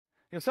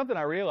Something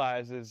I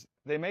realize is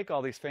they make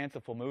all these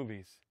fanciful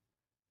movies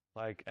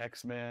like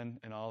X-Men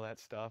and all that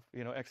stuff.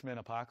 X-Men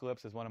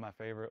Apocalypse is one of my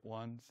favorite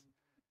ones,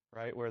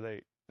 right? Where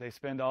they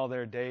spend all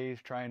their days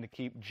trying to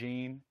keep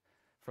Jean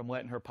from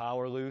letting her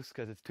power loose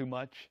because it's too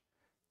much,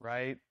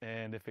 right?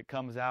 And if it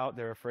comes out,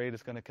 they're afraid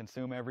it's going to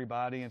consume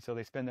everybody, and so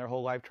they spend their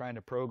whole life trying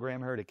to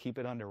program her to keep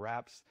it under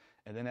wraps.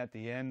 And then at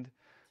the end,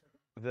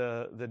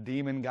 the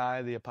demon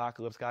guy, the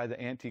apocalypse guy,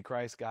 the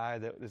antichrist guy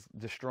that is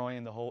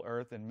destroying the whole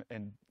earth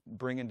and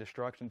bringing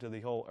destruction to the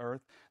whole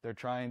earth, they're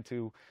trying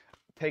to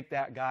take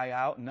that guy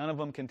out. None of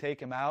them can take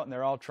him out, and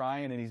they're all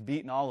trying, and he's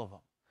beating all of them.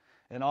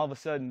 And all of a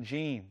sudden,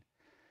 Jean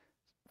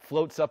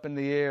floats up in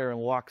the air and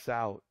walks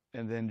out,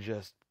 and then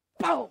just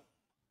boom,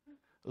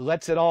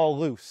 lets it all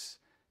loose.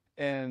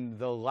 And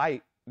the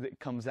light that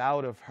comes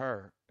out of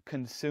her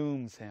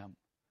consumes him,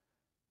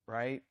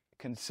 right?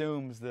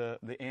 Consumes the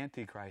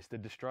Antichrist, the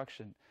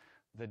destruction,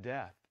 the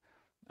death.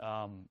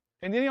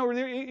 And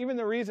even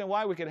the reason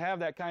why we could have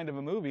that kind of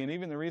a movie, and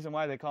even the reason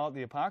why they call it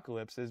the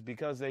apocalypse, is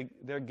because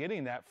they're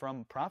getting that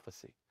from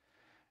prophecy.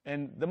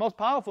 And the most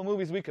powerful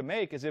movies we could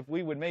make is if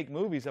we would make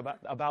movies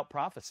about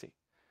prophecy,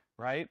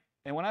 right?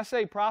 And when I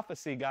say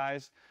prophecy,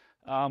 guys,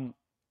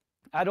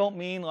 I don't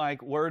mean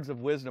like words of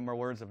wisdom or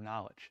words of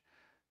knowledge.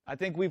 I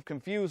think we've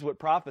confused what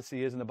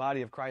prophecy is in the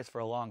body of Christ for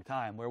a long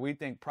time, where we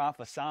think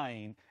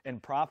prophesying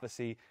and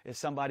prophecy is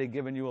somebody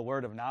giving you a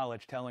word of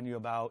knowledge, telling you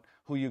about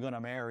who you're going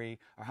to marry,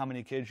 or how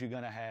many kids you're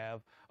going to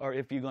have, or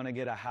if you're going to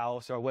get a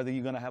house, or whether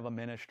you're going to have a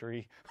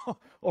ministry,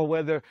 or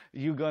whether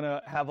you're going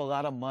to have a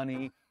lot of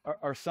money,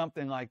 or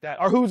something like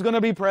that, or who's going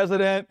to be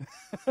president,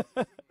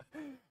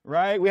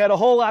 right? We had a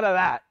whole lot of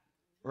that,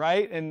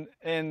 right?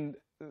 And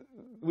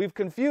we've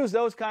confused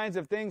those kinds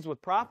of things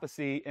with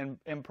prophecy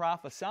and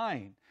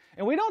prophesying.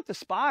 And we don't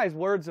despise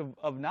words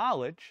of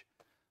knowledge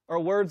or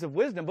words of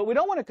wisdom, but we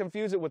don't want to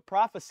confuse it with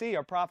prophecy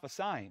or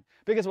prophesying.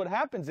 Because what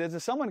happens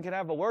is someone can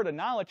have a word of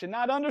knowledge and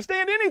not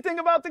understand anything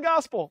about the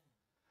gospel.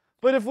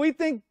 But if we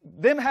think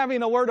them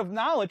having a word of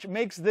knowledge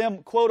makes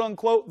them, quote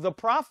unquote, the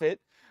prophet,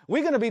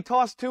 we're going to be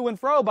tossed to and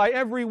fro by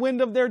every wind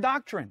of their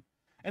doctrine.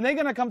 And they're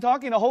going to come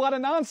talking a whole lot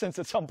of nonsense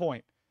at some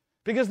point.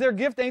 Because their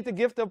gift ain't the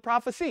gift of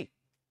prophecy.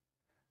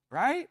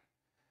 Right?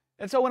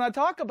 And so when I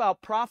talk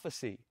about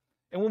prophecy,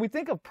 and when we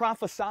think of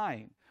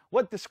prophesying,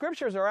 what the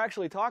scriptures are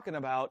actually talking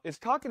about is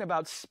talking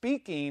about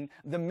speaking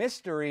the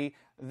mystery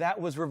that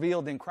was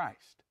revealed in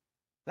Christ.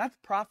 That's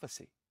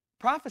prophecy.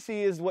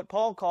 Prophecy is what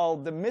Paul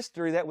called the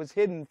mystery that was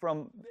hidden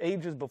from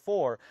ages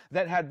before,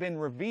 that had been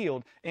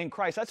revealed in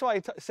Christ. That's why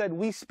I said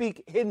we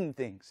speak hidden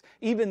things,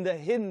 even the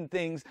hidden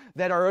things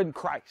that are in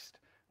Christ.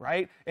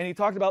 Right? And he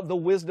talked about the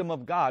wisdom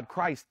of God,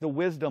 Christ, the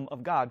wisdom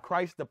of God,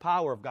 Christ, the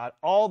power of God.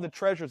 All the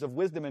treasures of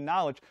wisdom and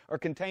knowledge are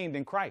contained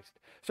in Christ.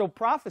 So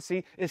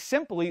prophecy is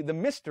simply the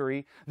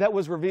mystery that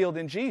was revealed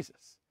in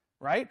Jesus,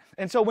 right?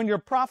 And so when you're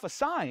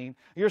prophesying,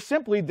 you're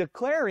simply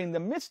declaring the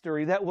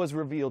mystery that was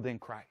revealed in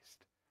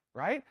Christ,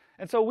 right?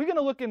 And so we're going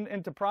to look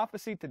into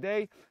prophecy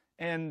today,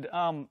 and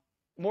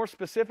more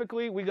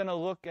specifically, we're going to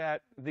look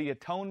at the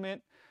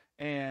atonement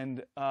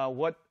and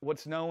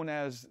what's known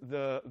as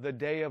the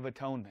Day of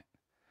Atonement.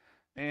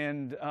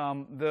 And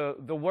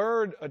the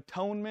word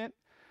atonement,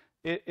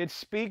 it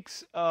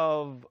speaks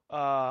of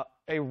a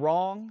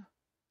wrong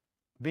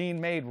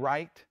being made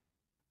right,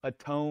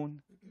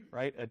 atone,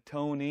 right,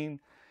 atoning.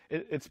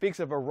 It speaks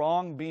of a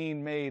wrong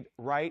being made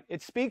right.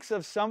 It speaks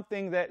of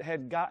something that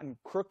had gotten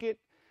crooked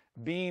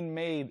being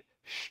made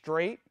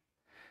straight.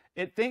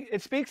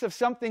 It speaks of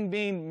something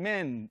being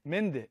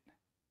mended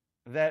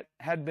that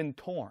had been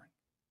torn,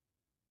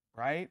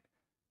 right?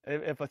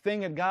 If a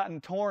thing had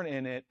gotten torn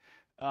in it,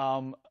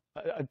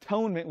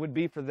 atonement would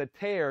be for the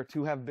tear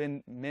to have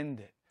been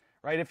mended,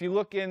 right? If you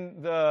look in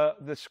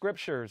the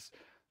scriptures,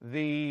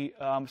 the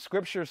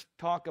scriptures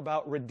talk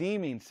about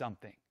redeeming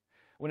something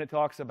when it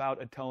talks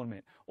about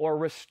atonement, or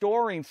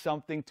restoring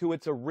something to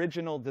its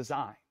original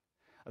design.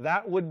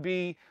 That would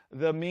be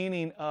the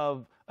meaning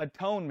of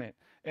atonement.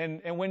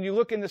 And when you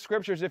look in the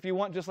scriptures, if you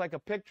want just like a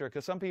picture,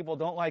 because some people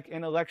don't like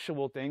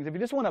intellectual things, if you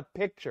just want a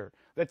picture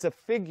that's a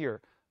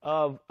figure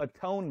of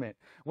atonement,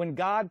 when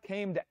God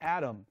came to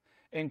Adam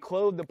and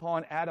clothed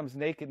upon Adam's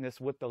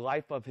nakedness with the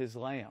life of his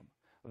lamb,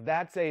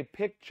 that's a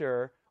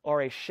picture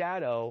or a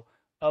shadow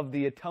of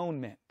the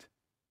atonement,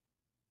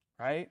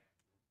 right?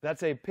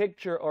 That's a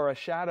picture or a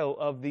shadow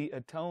of the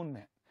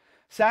atonement.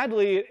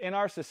 Sadly, in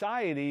our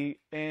society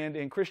and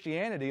in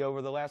Christianity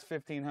over the last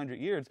 1,500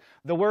 years,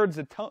 the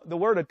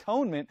word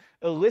atonement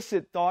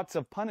elicit thoughts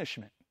of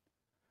punishment,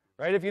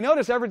 right? If you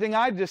notice, everything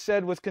I just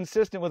said was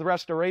consistent with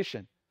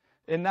restoration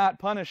and not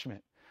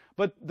punishment.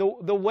 But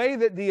the way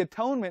that the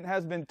atonement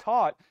has been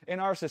taught in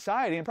our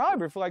society, and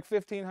probably for like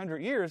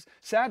 1,500 years,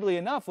 sadly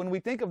enough, when we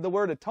think of the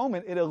word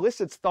atonement, it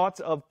elicits thoughts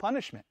of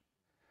punishment,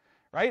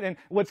 right? And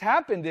what's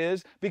happened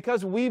is,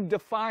 because we've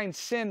defined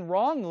sin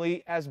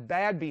wrongly as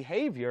bad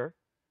behavior,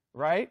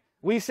 right?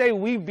 We say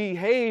we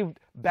behaved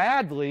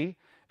badly,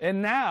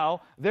 and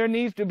now there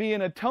needs to be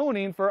an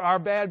atoning for our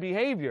bad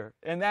behavior.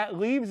 And that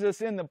leaves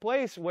us in the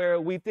place where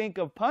we think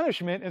of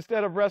punishment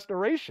instead of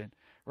restoration.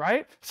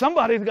 right?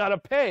 Somebody's got to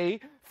pay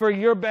for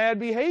your bad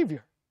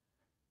behavior,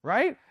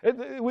 right?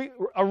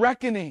 A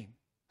reckoning.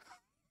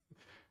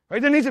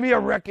 Right? There needs to be a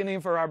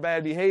reckoning for our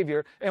bad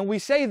behavior, and we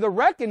say the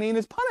reckoning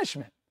is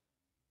punishment.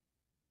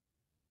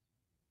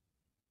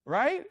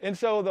 Right? And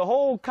so the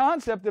whole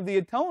concept of the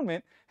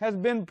atonement has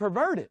been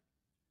perverted.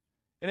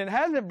 And it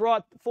hasn't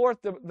brought forth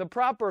the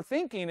proper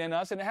thinking in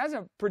us, and it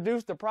hasn't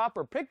produced the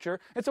proper picture.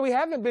 And so we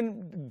haven't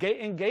been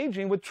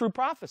engaging with true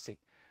prophecy.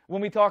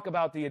 When we talk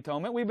about the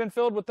atonement, we've been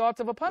filled with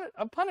thoughts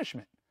of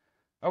punishment.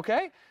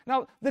 Okay?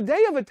 Now, the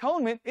Day of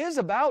Atonement is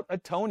about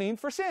atoning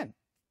for sin.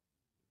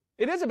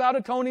 It is about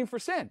atoning for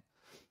sin.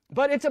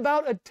 But it's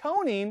about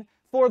atoning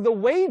for the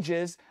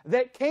wages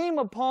that came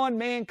upon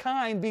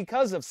mankind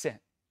because of sin.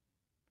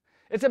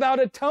 It's about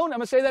atonement. I'm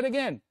going to say that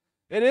again.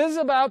 It is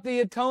about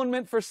the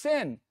atonement for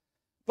sin.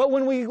 But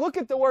when we look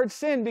at the word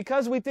sin,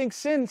 because we think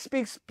sin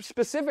speaks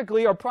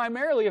specifically or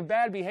primarily of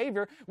bad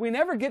behavior, we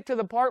never get to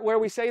the part where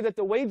we say that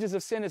the wages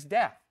of sin is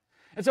death.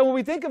 And so when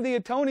we think of the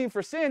atoning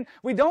for sin,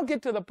 we don't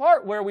get to the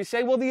part where we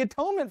say, well, the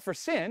atonement for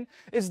sin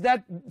is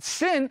that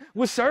sin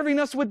was serving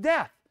us with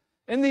death.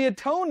 And the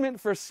atonement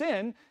for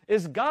sin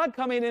is God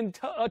coming and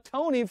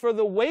atoning for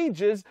the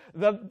wages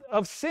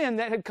of sin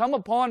that had come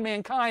upon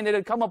mankind, that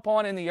had come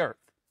upon in the earth.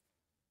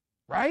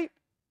 Right?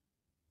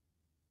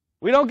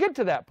 We don't get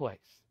to that place.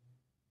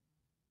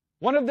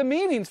 One of the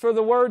meanings for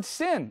the word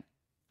sin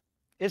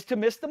is to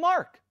miss the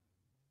mark.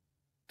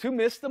 To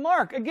miss the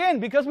mark. Again,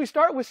 because we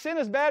start with sin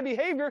as bad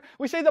behavior,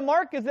 we say the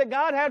mark is that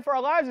God had for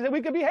our lives is that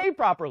we could behave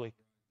properly.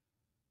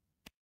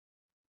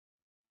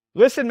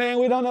 Listen, man,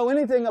 we don't know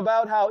anything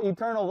about how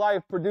eternal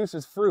life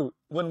produces fruit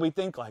when we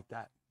think like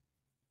that.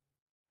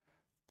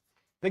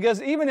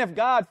 Because even if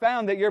God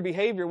found that your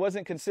behavior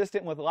wasn't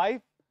consistent with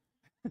life,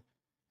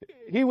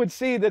 He would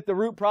see that the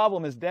root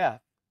problem is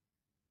death.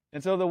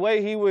 And so the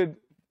way He would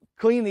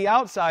clean the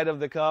outside of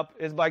the cup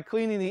is by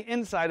cleaning the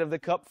inside of the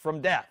cup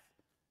from death.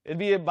 It'd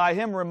be by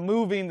Him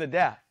removing the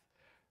death,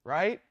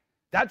 right?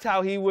 That's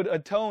how He would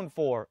atone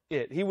for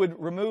it. He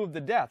would remove the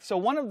death. So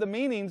one of the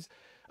meanings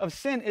of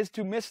sin is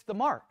to miss the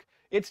mark.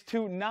 It's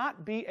to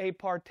not be a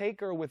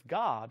partaker with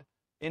God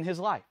in His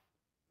life,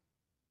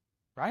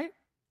 right?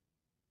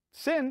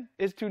 Sin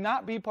is to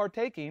not be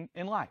partaking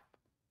in life,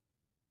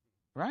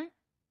 right?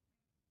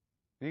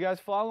 You guys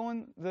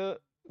following the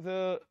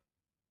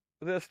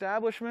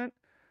establishment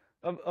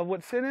of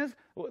what sin is?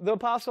 The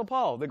Apostle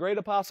Paul, the great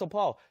Apostle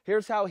Paul,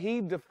 here's how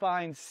he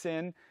defines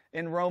sin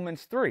in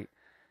Romans 3.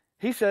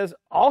 He says,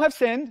 all have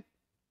sinned.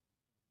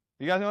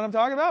 You guys know what I'm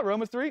talking about?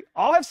 Romans 3,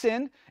 all have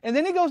sinned. And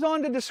then he goes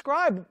on to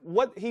describe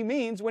what he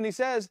means when he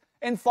says,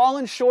 and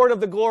fallen short of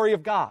the glory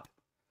of God.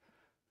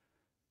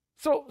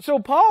 So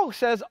Paul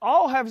says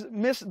all have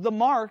missed the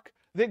mark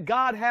that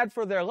God had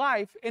for their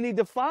life, and he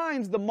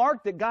defines the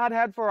mark that God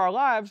had for our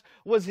lives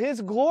was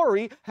His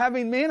glory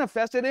having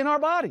manifested in our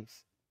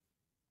bodies.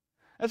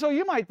 And so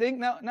you might think,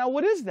 now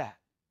what is that?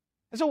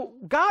 And so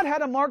God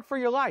had a mark for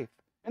your life.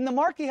 And the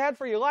mark He had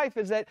for your life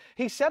is that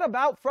He set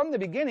about from the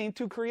beginning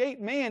to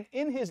create man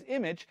in His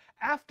image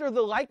after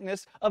the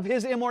likeness of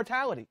His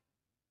immortality.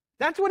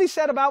 That's what He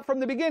set about from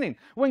the beginning.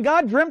 When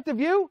God dreamt of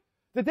you,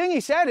 the thing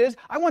He said is,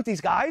 I want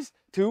these guys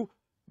to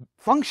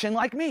function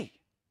like me.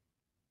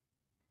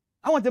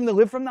 I want them to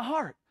live from the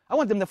heart. I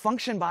want them to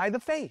function by the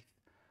faith.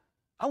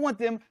 I want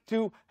them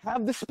to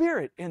have the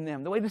Spirit in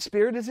them, the way the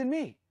Spirit is in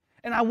me.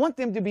 And I want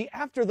them to be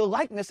after the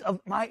likeness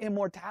of my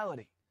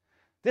immortality.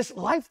 This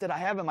life that I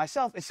have in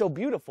myself is so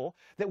beautiful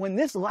that when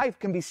this life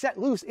can be set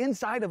loose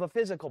inside of a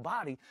physical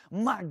body,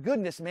 my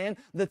goodness, man,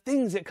 the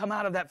things that come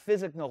out of that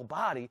physical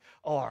body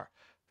are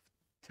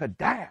to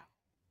die.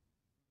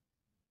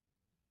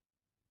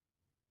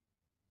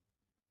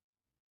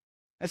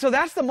 And so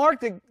that's the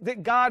mark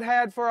that God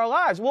had for our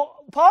lives.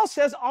 Well, Paul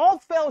says all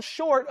fell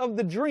short of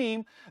the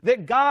dream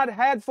that God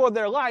had for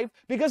their life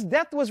because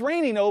death was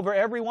reigning over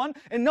everyone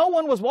and no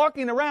one was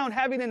walking around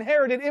having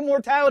inherited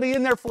immortality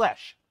in their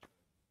flesh.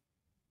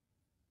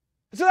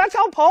 So that's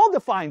how Paul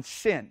defines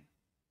sin.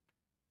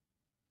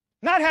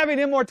 Not having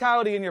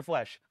immortality in your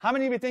flesh. How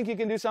many of you think you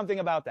can do something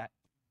about that?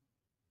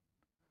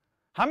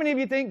 How many of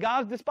you think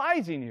God's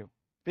despising you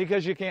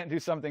because you can't do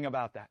something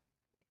about that?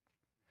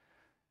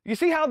 You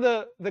see how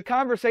the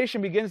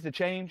conversation begins to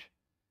change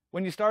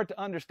when you start to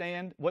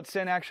understand what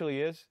sin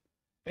actually is?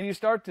 And you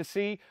start to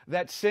see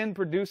that sin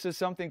produces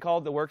something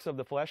called the works of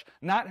the flesh.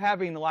 Not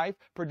having life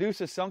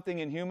produces something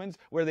in humans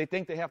where they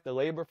think they have to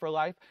labor for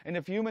life. And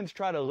if humans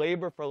try to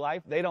labor for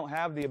life, they don't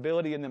have the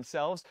ability in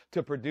themselves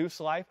to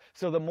produce life.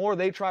 So the more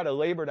they try to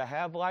labor to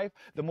have life,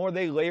 the more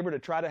they labor to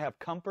try to have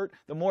comfort,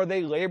 the more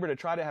they labor to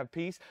try to have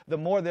peace, the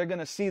more they're going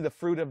to see the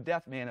fruit of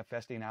death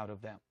manifesting out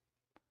of them.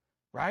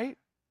 Right?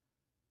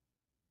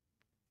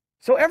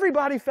 So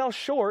everybody fell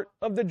short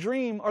of the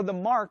dream or the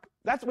mark.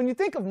 That's when you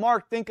think of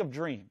mark, think of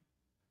dream.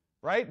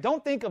 Right?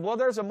 Don't think of, well,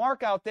 there's a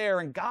mark out there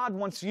and God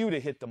wants you to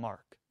hit the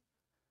mark.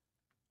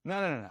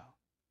 No.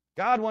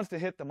 God wants to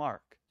hit the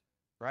mark.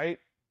 Right?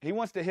 He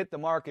wants to hit the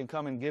mark and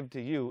come and give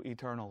to you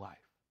eternal life.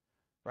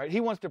 Right? He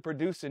wants to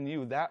produce in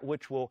you that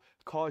which will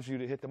cause you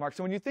to hit the mark.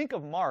 So when you think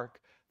of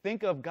mark,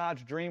 think of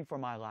God's dream for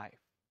my life.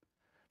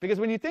 Because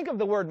when you think of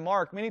the word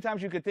mark, many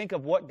times you could think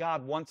of what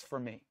God wants for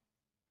me.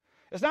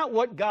 It's not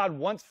what God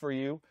wants for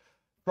you,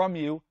 from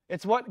you.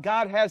 It's what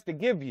God has to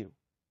give you.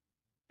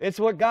 It's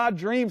what God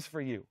dreams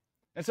for you.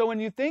 And so when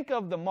you think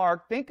of the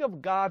mark, think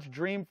of God's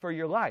dream for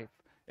your life.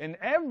 And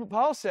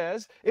Paul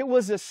says it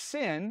was a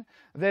sin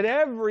that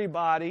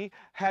everybody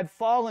had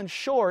fallen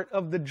short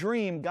of the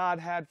dream God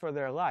had for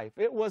their life.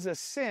 It was a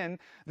sin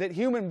that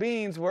human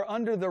beings were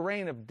under the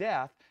reign of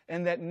death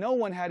and that no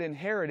one had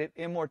inherited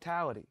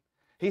immortality.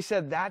 He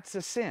said that's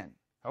a sin.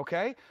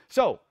 Okay?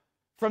 So,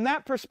 from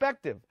that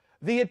perspective,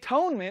 the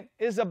atonement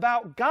is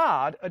about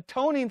God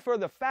atoning for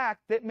the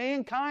fact that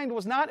mankind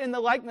was not in the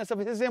likeness of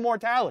His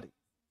immortality.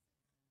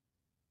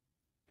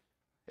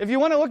 If you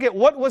want to look at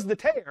what was the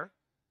tear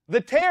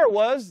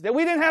was that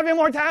we didn't have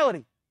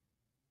immortality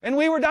and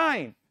we were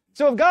dying.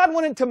 So if God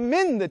wanted to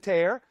mend the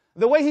tear,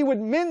 the way He would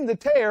mend the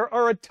tear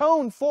or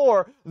atone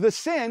for the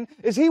sin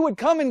is He would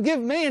come and give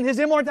man his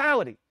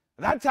immortality.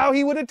 That's how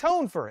He would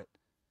atone for it.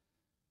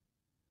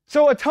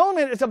 So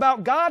atonement is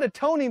about God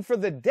atoning for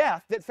the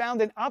death that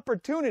found an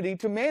opportunity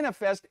to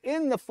manifest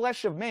in the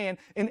flesh of man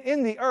and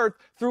in the earth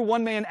through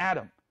one man,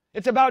 Adam.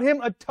 It's about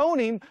Him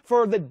atoning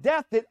for the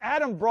death that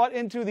Adam brought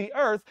into the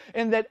earth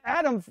and that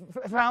Adam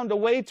found a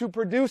way to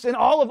produce in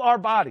all of our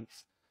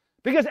bodies.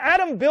 Because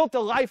Adam built a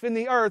life in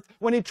the earth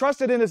when he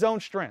trusted in his own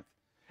strength.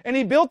 And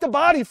he built a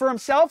body for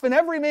himself and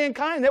every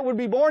mankind that would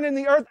be born in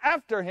the earth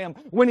after him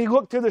when he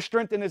looked to the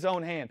strength in his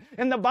own hand.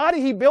 And the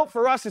body He built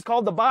for us is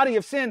called the body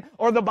of sin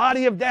or the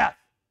body of death.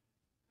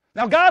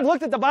 Now God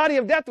looked at the body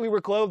of death we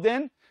were clothed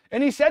in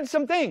and He said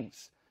some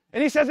things.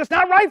 And He says it's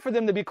not right for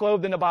them to be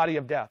clothed in the body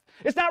of death.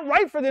 It's not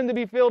right for them to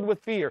be filled with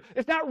fear.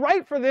 It's not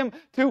right for them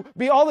to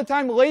be all the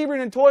time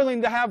laboring and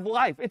toiling to have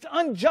life. It's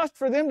unjust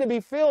for them to be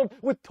filled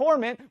with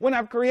torment when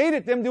I've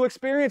created them to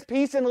experience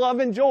peace and love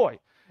and joy.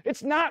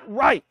 It's not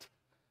right.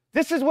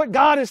 This is what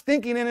God is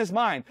thinking in His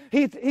mind.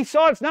 He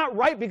saw it's not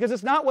right because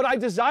it's not what I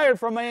desired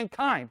for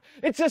mankind.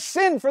 It's a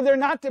sin for there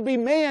not to be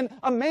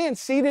a man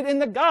seated in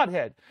the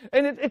Godhead.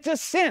 And it's a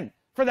sin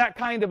for that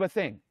kind of a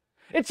thing.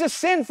 It's a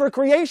sin for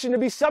creation to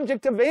be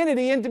subject to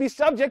vanity and to be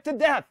subject to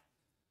death.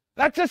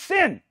 That's a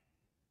sin.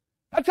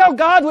 That's how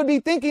God would be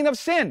thinking of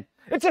sin.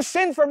 It's a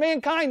sin for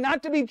mankind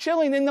not to be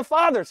chilling in the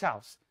Father's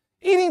house,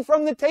 eating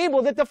from the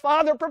table that the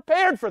Father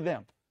prepared for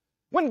them.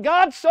 When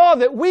God saw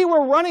that we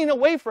were running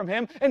away from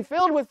Him and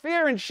filled with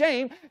fear and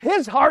shame,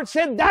 His heart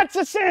said, that's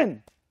a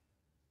sin.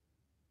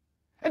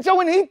 And so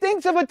when He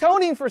thinks of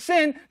atoning for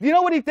sin, do you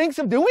know what He thinks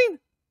of doing?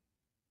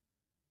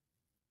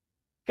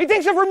 He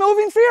thinks of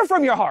removing fear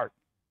from your heart.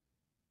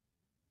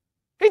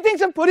 He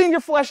thinks of putting your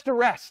flesh to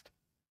rest.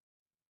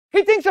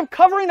 He thinks of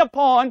covering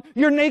upon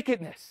your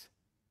nakedness.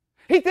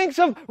 He thinks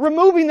of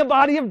removing the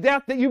body of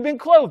death that you've been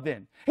clothed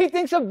in. He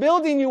thinks of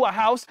building you a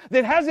house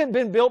that hasn't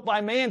been built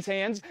by man's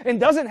hands and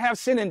doesn't have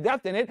sin and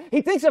death in it.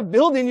 He thinks of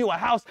building you a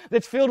house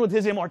that's filled with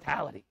His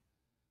immortality.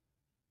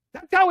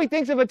 That's how He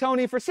thinks of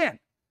atoning for sin.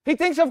 He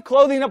thinks of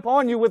clothing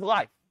upon you with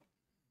life.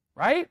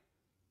 Right?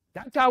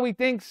 That's how He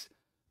thinks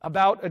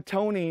about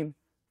atoning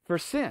for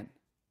sin.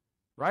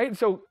 Right?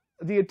 So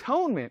the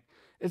atonement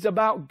is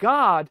about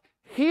God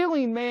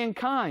healing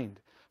mankind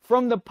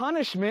from the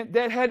punishment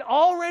that had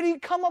already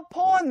come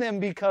upon them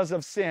because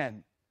of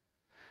sin.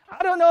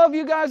 I don't know if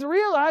you guys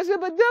realize it,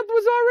 but death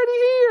was already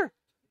here.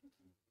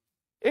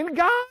 And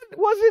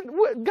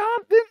God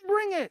didn't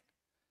bring it.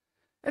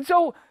 And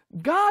so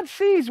God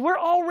sees we're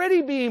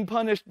already being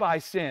punished by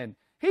sin.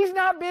 He's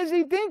not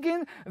busy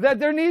thinking that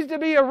there needs to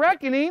be a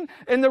reckoning,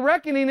 and the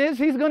reckoning is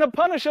He's going to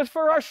punish us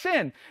for our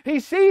sin.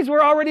 He sees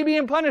we're already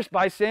being punished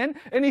by sin,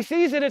 and He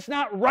sees that it's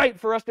not right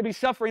for us to be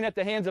suffering at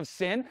the hands of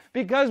sin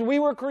because we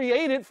were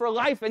created for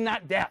life and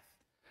not death.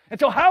 And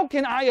so how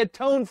can I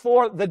atone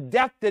for the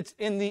death that's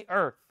in the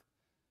earth?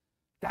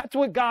 That's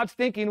what God's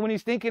thinking when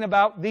He's thinking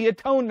about the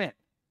atonement.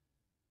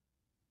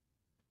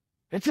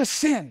 It's a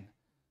sin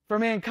for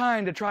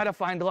mankind to try to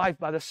find life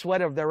by the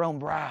sweat of their own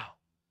brow.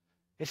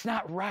 It's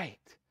not right.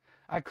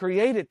 I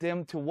created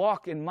them to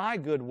walk in my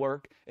good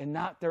work and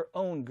not their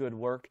own good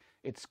work.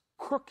 It's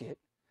crooked.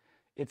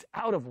 It's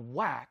out of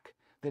whack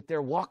that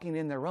they're walking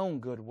in their own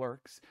good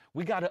works.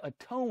 We got to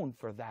atone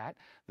for that.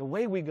 The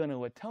way we're going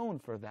to atone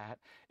for that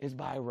is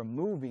by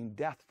removing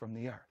death from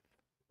the earth.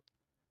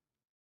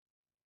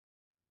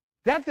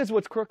 Death is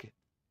what's crooked.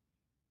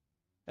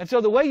 And so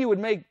the way you would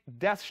make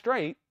death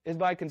straight is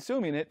by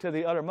consuming it to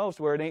the uttermost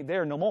where it ain't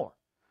there no more.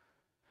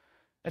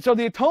 And so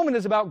the atonement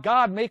is about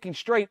God making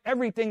straight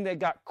everything that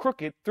got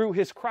crooked through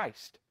His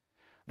Christ.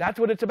 That's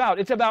what it's about.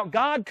 It's about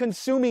God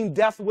consuming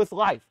death with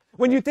life.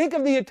 When you think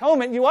of the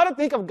atonement, you ought to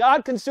think of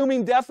God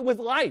consuming death with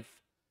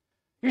life.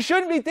 You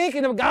shouldn't be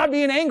thinking of God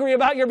being angry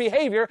about your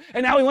behavior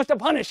and now He wants to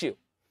punish you.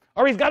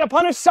 Or He's got to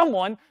punish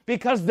someone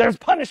because there's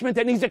punishment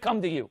that needs to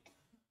come to you.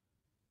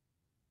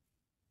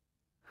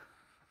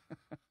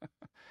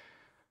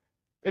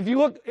 If you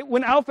look,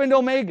 when Alpha and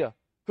Omega,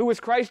 who is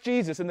Christ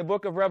Jesus in the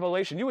book of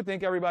Revelation, you would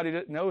think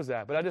everybody knows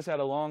that. But I just had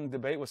a long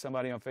debate with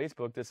somebody on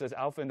Facebook that says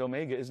Alpha and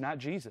Omega is not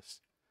Jesus.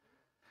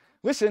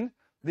 Listen,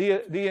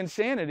 The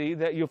insanity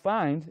that you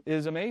find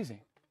is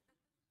amazing.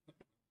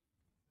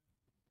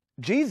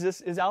 Jesus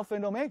is Alpha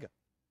and Omega.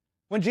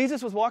 When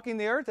Jesus was walking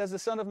the earth as the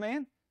Son of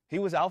Man, he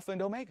was Alpha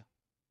and Omega.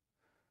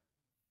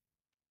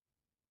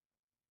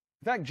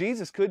 In fact,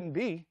 Jesus couldn't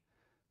be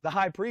the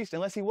high priest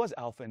unless he was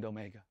Alpha and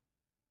Omega.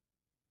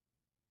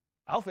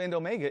 Alpha and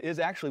Omega is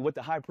actually what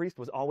the high priest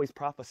was always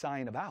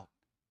prophesying about.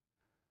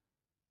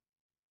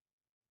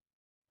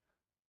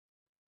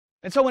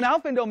 And so when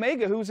Alpha and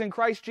Omega, who's in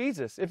Christ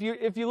Jesus, if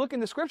you look in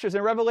the scriptures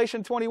in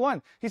Revelation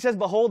 21, he says,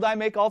 behold, I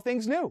make all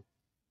things new.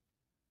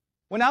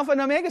 When Alpha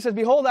and Omega says,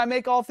 behold, I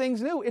make all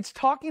things new, it's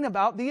talking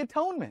about the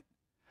atonement,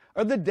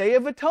 or the Day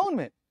of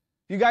Atonement.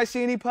 You guys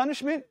see any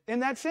punishment in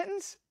that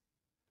sentence?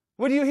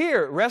 What do you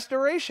hear?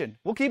 Restoration.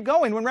 We'll keep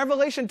going. When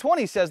Revelation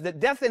 20 says that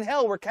death and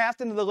hell were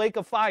cast into the lake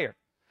of fire,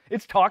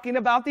 it's talking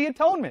about the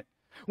atonement.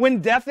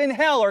 When death and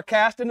hell are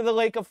cast into the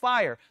lake of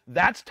fire,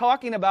 that's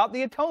talking about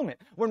the atonement.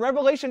 When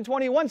Revelation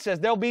 21 says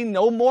there'll be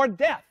no more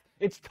death,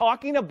 it's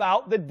talking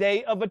about the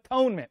Day of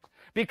Atonement.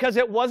 Because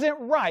it wasn't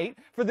right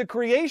for the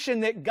creation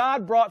that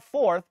God brought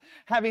forth,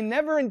 having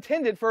never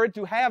intended for it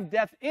to have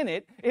death in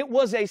it, it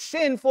was a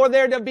sin for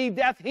there to be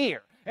death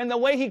here. And the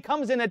way he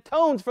comes and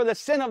atones for the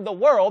sin of the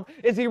world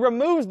is he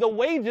removes the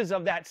wages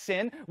of that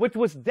sin, which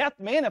was death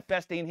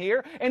manifesting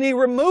here, and he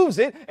removes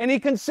it and he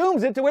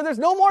consumes it to where there's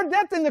no more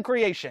death in the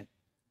creation.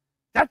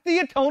 That's the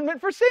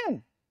atonement for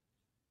sin.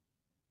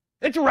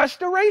 It's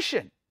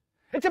restoration.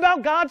 It's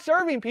about God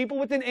serving people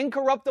with an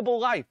incorruptible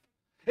life.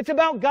 It's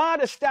about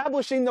God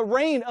establishing the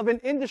reign of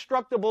an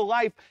indestructible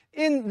life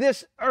in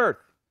this earth.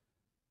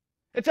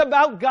 It's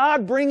about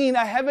God bringing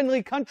a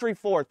heavenly country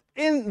forth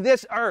in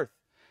this earth.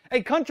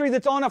 A country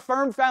that's on a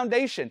firm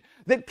foundation,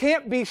 that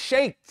can't be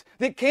shaked,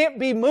 that can't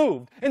be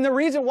moved. And the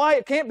reason why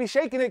it can't be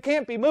shaken, it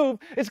can't be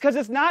moved, is because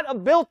it's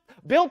not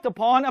built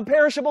upon a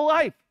perishable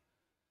life.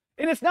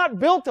 And it's not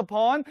built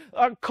upon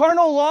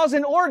carnal laws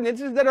and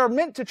ordinances that are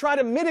meant to try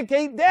to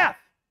mitigate death.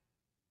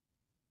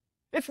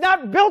 It's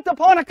not built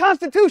upon a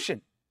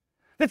constitution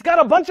that's got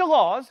a bunch of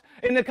laws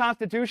in the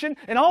Constitution,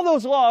 and all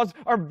those laws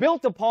are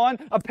built upon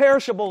a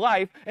perishable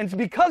life, and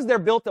because they're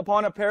built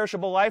upon a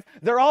perishable life,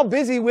 they're all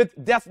busy with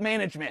death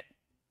management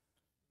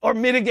or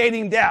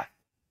mitigating death.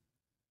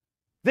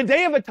 The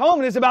Day of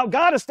Atonement is about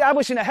God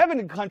establishing a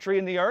heavenly country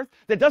in the earth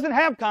that doesn't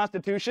have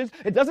constitutions,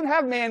 it doesn't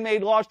have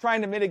man-made laws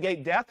trying to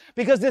mitigate death,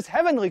 because this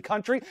heavenly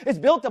country is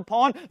built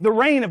upon the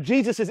reign of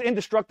Jesus'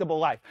 indestructible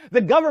life.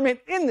 The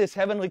government in this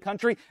heavenly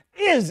country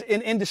is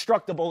an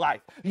indestructible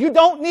life. You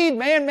don't need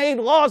man-made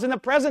laws in the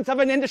presence of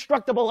an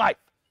indestructible life.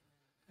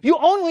 You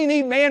only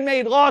need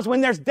man-made laws when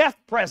there's death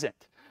present.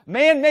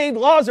 Man-made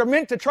laws are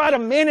meant to try to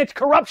manage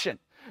corruption.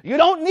 You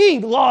don't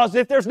need laws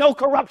if there's no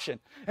corruption.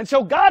 And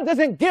so God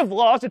doesn't give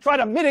laws to try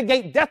to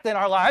mitigate death in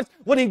our lives.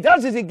 What he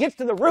does is he gets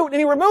to the root and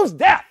he removes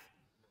death.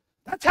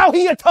 That's how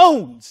he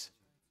atones.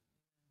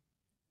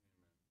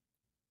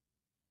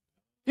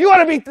 You ought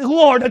to be,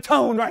 Lord,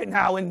 atone right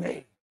now in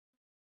me.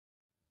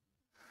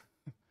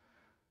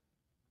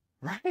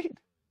 Right?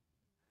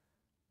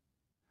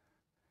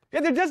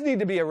 Yeah, there does need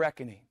to be a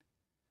reckoning.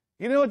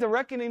 You know what the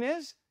reckoning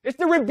is? It's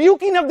the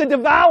rebuking of the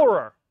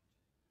devourer.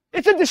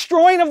 It's a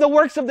destroying of the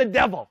works of the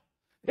devil.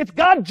 It's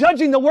God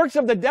judging the works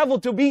of the devil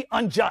to be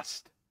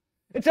unjust.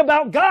 It's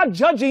about God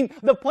judging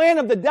the plan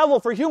of the devil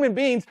for human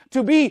beings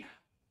to be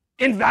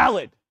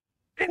invalid,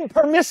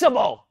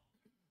 impermissible,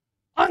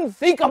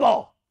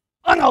 unthinkable,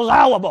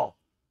 unallowable.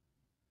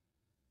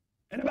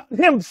 And about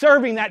him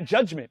serving that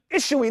judgment,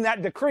 issuing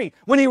that decree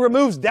when he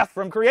removes death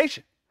from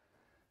creation.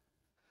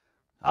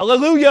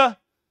 Hallelujah.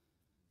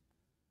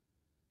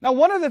 Now,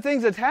 one of the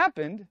things that's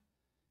happened,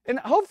 and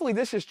hopefully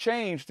this has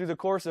changed through the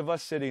course of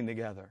us sitting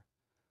together.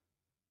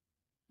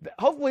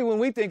 Hopefully when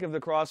we think of the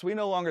cross, we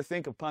no longer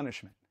think of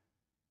punishment.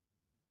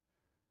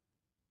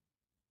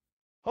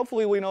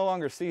 Hopefully we no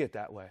longer see it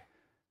that way.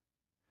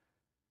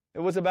 It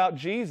was about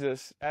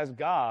Jesus as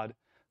God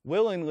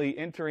willingly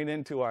entering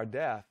into our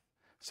death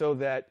so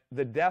that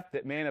the death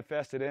that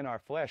manifested in our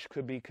flesh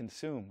could be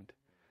consumed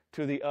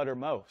to the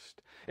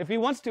uttermost. If he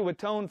wants to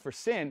atone for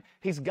sin,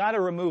 he's got to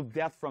remove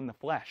death from the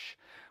flesh.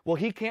 Well,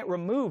 he can't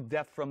remove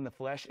death from the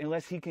flesh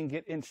unless he can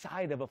get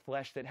inside of a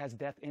flesh that has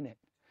death in it.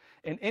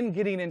 And in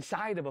getting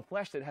inside of a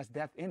flesh that has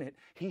death in it,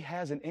 he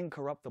has an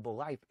incorruptible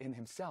life in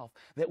himself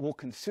that will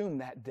consume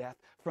that death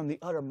from the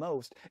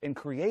uttermost and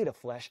create a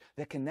flesh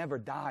that can never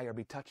die or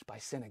be touched by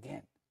sin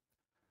again.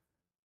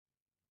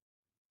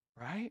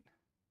 Right?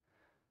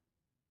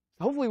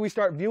 Hopefully we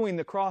start viewing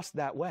the cross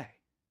that way.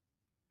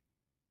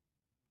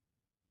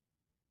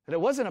 That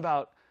it wasn't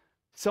about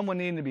someone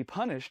needing to be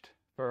punished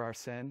for our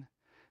sin.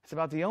 It's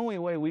about the only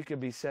way we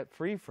could be set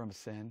free from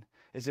sin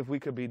is if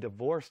we could be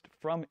divorced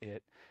from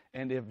it,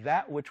 and if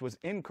that which was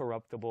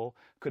incorruptible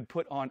could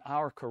put on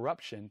our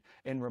corruption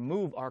and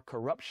remove our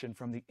corruption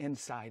from the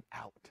inside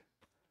out.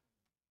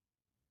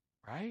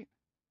 Right?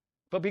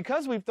 But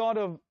because we've thought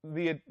of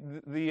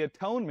the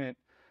atonement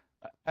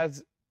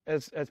as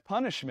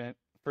punishment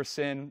for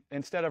sin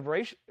instead of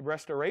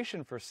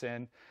restoration for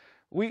sin,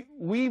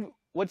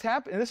 what's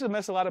happened, and this has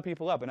messed a lot of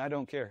people up, and I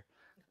don't care.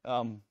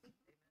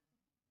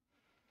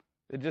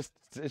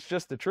 It's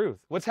just the truth.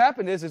 What's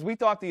happened is we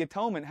thought the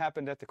atonement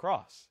happened at the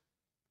cross.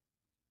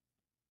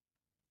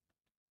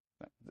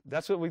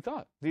 That's what we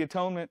thought. The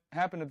atonement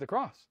happened at the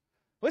cross.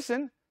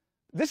 Listen,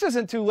 this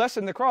isn't to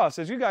lessen the cross.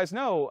 As you guys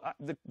know,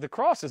 the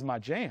cross is my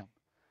jam.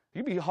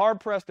 You'd be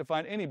hard-pressed to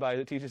find anybody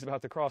that teaches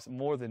about the cross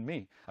more than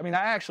me. I mean,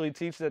 I actually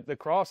teach that the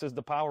cross is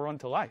the power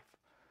unto life,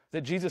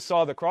 that Jesus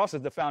saw the cross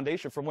as the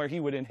foundation from where he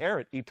would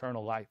inherit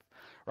eternal life,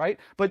 right?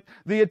 But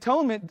the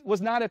atonement was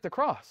not at the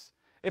cross.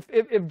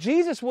 If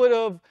Jesus would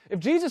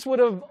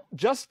have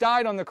just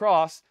died on the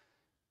cross,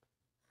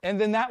 and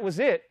then that was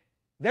it,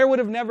 there would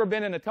have never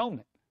been an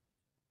atonement.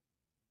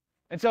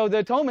 And so the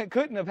atonement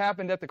couldn't have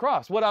happened at the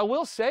cross. What I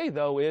will say,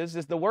 though, is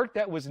the work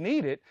that was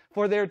needed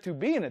for there to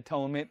be an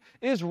atonement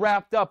is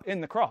wrapped up in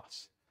the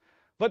cross.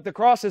 But the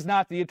cross is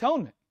not the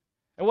atonement.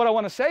 And what I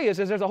want to say is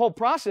there's a whole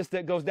process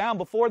that goes down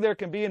before there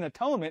can be an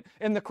atonement,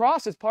 and the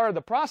cross is part of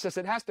the process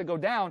that has to go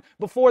down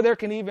before there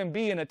can even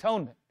be an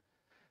atonement.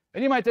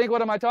 And you might think,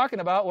 what am I talking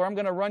about? Well, I'm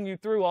going to run you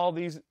through all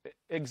these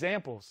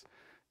examples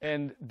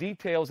and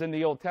details in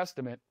the Old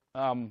Testament.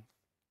 And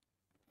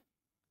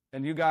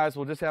you guys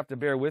will just have to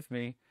bear with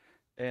me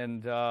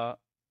and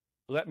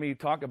let me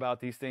talk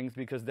about these things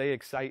because they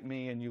excite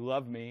me and you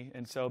love me.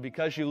 And so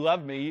because you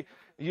love me,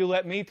 you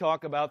let me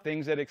talk about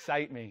things that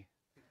excite me.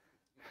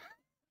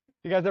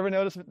 You guys ever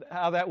notice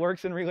how that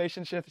works in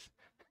relationships?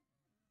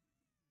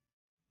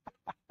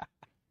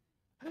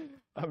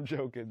 I'm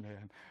joking,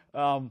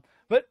 man.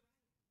 But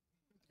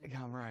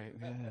I'm right.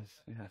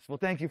 Yes. Well,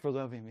 thank you for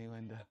loving me,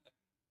 Linda.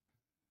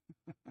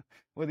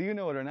 Whether you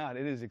know it or not,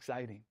 it is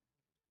exciting.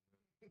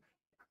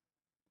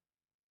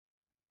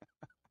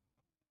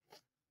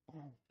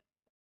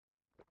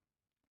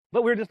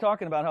 But we were just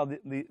talking about how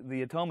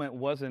the atonement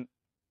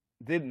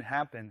didn't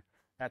happen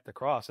at the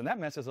cross. And that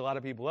messes a lot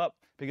of people up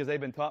because they've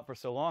been taught for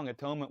so long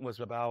atonement was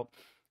about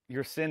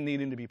your sin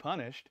needing to be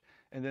punished.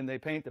 And then they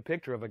paint the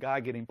picture of a guy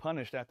getting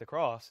punished at the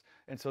cross.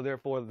 And so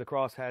therefore the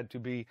cross had to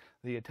be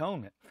the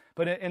atonement.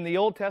 But in the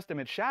Old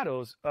Testament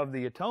shadows of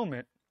the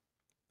atonement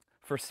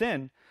for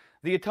sin,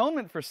 the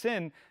atonement for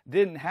sin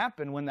didn't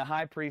happen when the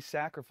high priest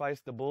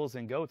sacrificed the bulls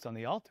and goats on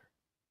the altar.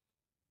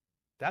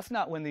 That's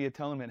not when the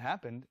atonement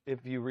happened.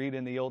 If you read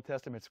in the Old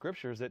Testament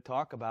scriptures that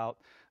talk about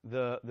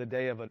the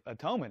Day of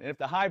Atonement. And if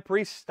the high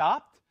priest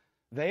stopped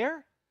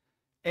there,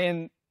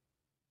 and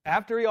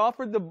after he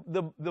offered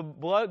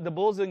the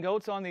bulls and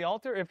goats on the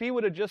altar, if he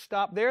would have just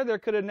stopped there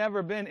could have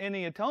never been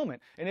any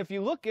atonement. And if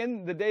you look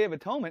in the Day of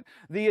Atonement,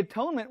 the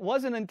atonement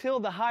wasn't until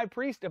the high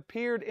priest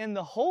appeared in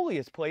the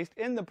holiest place,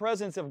 in the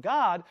presence of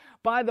God,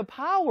 by the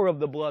power of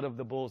the blood of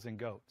the bulls and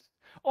goats,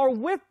 or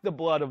with the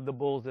blood of the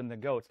bulls and the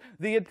goats.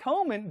 The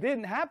atonement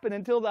didn't happen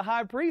until the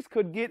high priest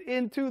could get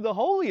into the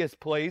holiest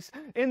place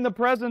in the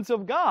presence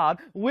of God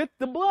with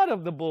the blood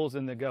of the bulls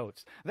and the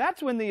goats.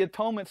 That's when the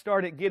atonement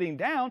started getting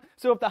down.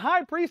 So if the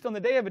high priest on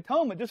the Day of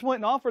Atonement just went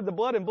and offered the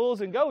blood and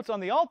bulls and goats on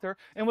the altar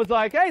and was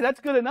like, hey,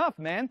 that's good enough,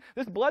 man.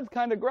 This blood's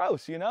kind of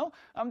gross,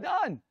 I'm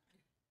done.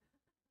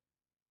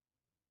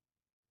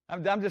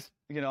 I'm just,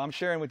 I'm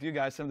sharing with you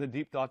guys some of the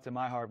deep thoughts in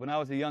my heart. When I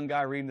was a young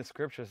guy reading the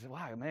scriptures, I said,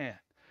 wow, man.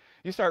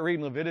 You start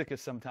reading Leviticus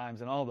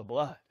sometimes and all the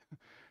blood.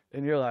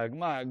 And you're like,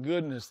 my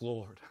goodness,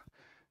 Lord.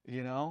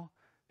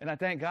 And I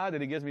thank God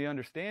that he gives me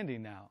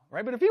understanding now.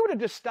 Right? But if he would have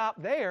just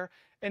stopped there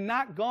and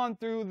not gone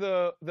through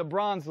the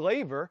bronze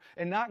laver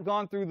and not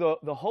gone through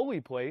the holy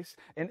place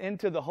and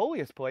into the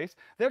holiest place,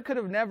 there could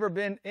have never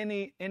been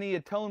any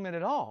atonement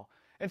at all.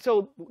 And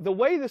so the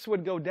way this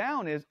would go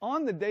down is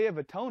on the Day of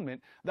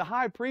Atonement, the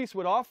high priest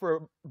would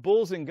offer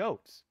bulls and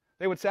goats.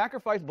 They would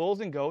sacrifice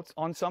bulls and goats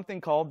on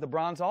something called the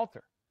bronze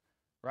altar.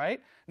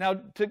 Right?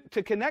 Now,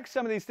 to connect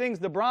some of these things,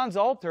 the bronze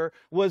altar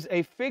was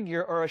a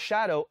figure or a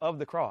shadow of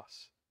the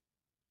cross.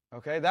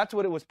 Okay? That's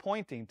what it was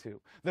pointing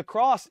to. The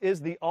cross is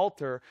the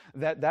altar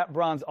that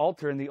bronze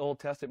altar in the Old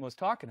Testament was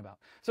talking about.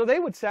 So they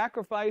would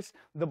sacrifice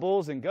the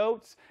bulls and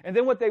goats, and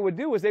then what they would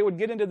do is they would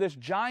get into this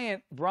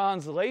giant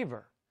bronze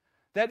laver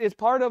that is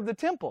part of the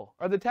temple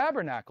or the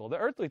tabernacle, the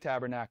earthly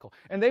tabernacle.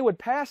 And they would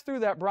pass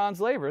through that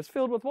bronze laver. It's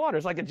filled with water.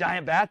 It's like a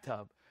giant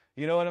bathtub.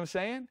 You know what I'm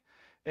saying?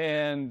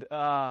 And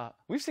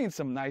we've seen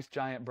some nice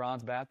giant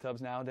bronze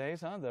bathtubs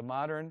nowadays, huh? The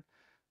modern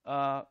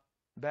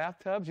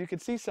bathtubs. You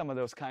could see some of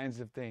those kinds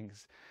of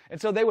things.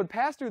 And so they would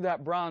pass through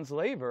that bronze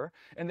laver,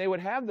 and they would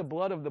have the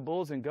blood of the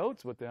bulls and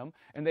goats with them,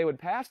 and they would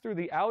pass through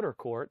the outer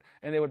court,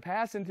 and they would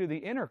pass into the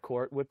inner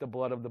court with the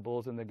blood of the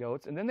bulls and the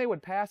goats, and then they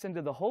would pass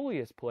into the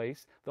holiest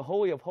place, the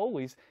Holy of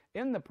Holies,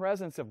 in the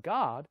presence of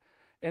God,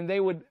 and they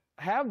would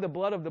have the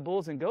blood of the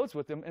bulls and goats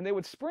with them, and they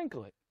would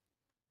sprinkle it.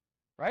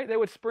 Right? They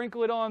would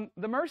sprinkle it on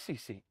the mercy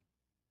seat.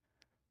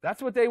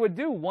 That's what they would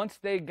do once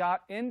they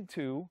got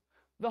into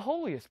the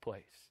holiest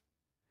place.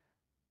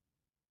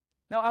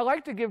 Now, I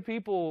like to give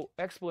people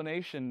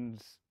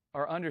explanations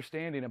or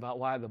understanding about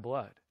why the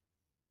blood.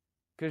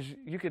 Because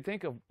you could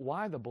think of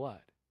why the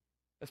blood.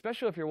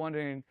 Especially if you're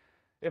wondering,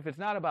 if it's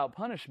not about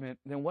punishment,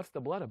 then what's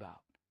the blood about?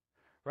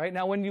 Right?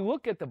 Now, when you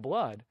look at the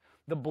blood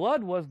The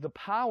blood was the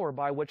power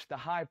by which the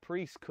high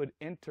priest could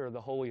enter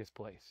the holiest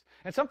place.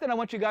 And something I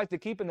want you guys to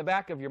keep in the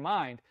back of your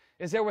mind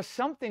is there was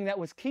something that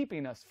was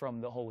keeping us from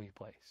the holy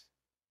place.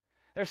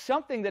 There's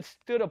something that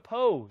stood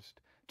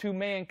opposed to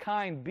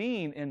mankind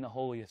being in the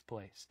holiest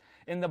place.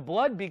 And the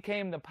blood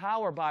became the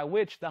power by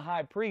which the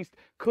high priest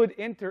could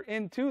enter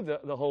into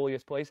the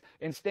holiest place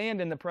and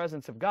stand in the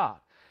presence of God.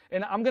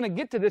 And I'm going to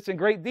get to this in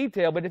great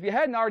detail, but if you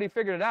hadn't already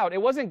figured it out,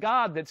 it wasn't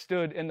God that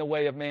stood in the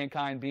way of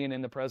mankind being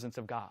in the presence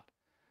of God.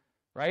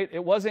 Right?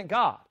 It wasn't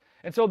God.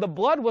 And so the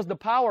blood was the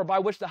power by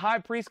which the high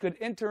priest could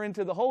enter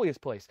into the holiest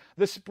place.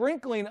 The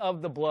sprinkling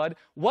of the blood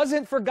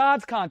wasn't for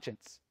God's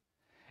conscience.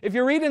 If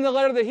you read in the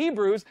letter to the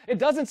Hebrews, it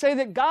doesn't say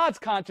that God's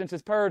conscience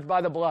is purged by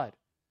the blood.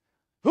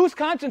 Whose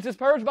conscience is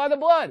purged by the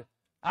blood?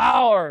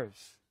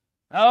 Ours.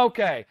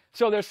 Okay,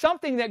 so there's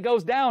something that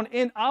goes down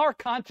in our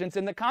conscience,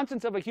 in the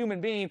conscience of a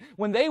human being,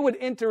 when they would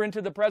enter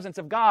into the presence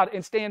of God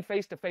and stand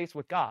face to face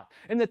with God.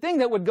 And the thing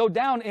that would go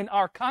down in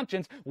our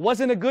conscience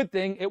wasn't a good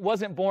thing. It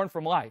wasn't born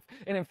from life.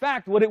 And in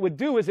fact, what it would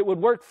do is it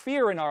would work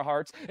fear in our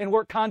hearts and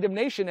work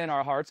condemnation in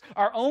our hearts.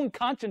 Our own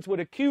conscience would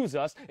accuse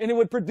us, and it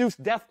would produce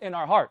death in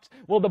our hearts.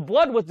 Well, the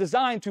blood was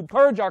designed to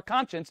purge our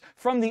conscience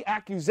from the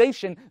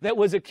accusation that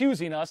was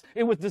accusing us.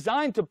 It was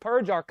designed to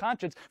purge our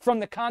conscience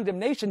from the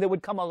condemnation that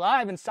would come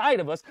alive inside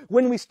of us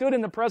when we stood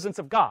in the presence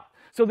of God.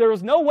 So there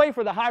was no way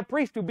for the high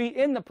priest to be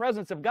in the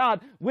presence of God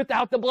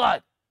without the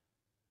blood.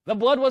 The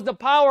blood was the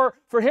power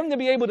for him to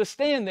be able to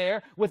stand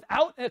there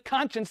without a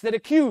conscience that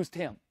accused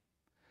him.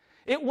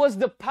 It was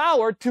the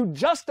power to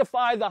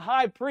justify the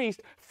high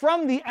priest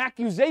from the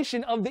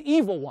accusation of the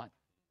evil one,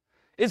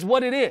 is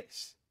what it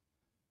is.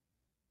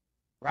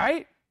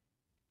 Right?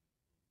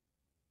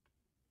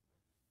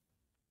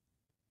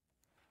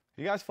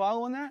 You guys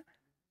following that?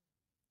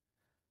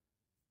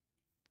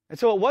 And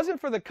so it wasn't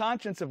for the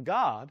conscience of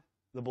God,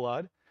 the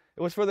blood.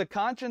 It was for the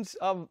conscience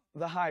of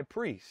the high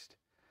priest.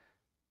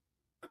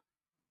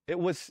 It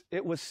was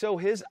so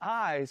his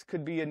eyes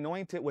could be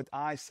anointed with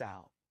eye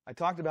salve. I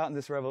talked about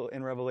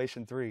in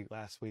Revelation 3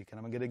 last week, and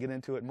I'm going to get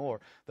into it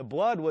more. The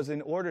blood was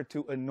in order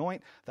to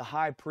anoint the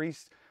high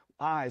priest's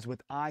eyes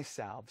with eye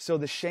salve, so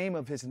the shame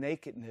of his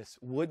nakedness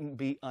wouldn't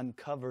be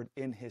uncovered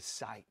in his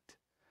sight.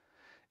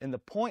 And the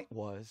point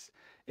was,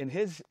 in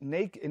his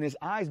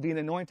eyes being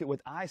anointed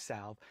with eye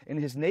salve, in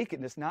his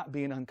nakedness not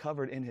being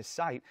uncovered in his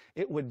sight,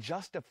 it would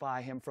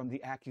justify him from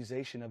the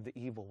accusation of the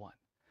evil one.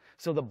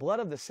 So the blood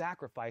of the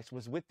sacrifice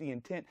was with the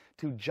intent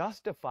to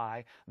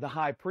justify the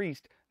high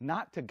priest,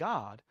 not to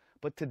God,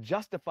 but to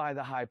justify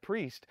the high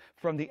priest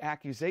from the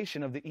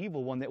accusation of the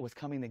evil one that was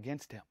coming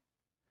against him.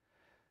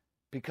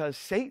 Because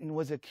Satan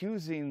was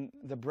accusing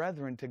the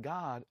brethren to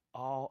God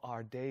all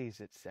our days,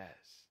 it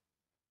says.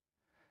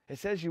 It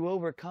says you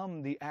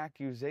overcome the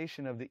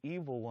accusation of the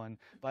evil one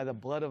by the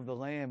blood of the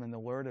Lamb and the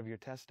word of your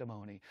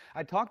testimony.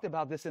 I talked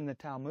about this in the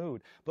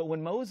Talmud, but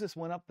when Moses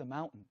went up the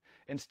mountain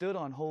and stood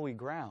on holy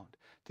ground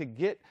to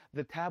get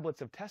the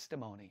tablets of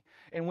testimony,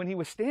 and when he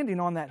was standing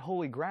on that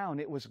holy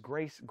ground, it was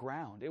grace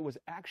ground. It was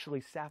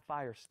actually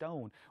sapphire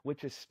stone,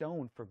 which is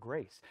stone for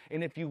grace.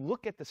 And if you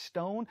look at the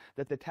stone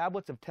that the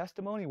tablets of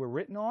testimony were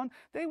written on,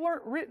 they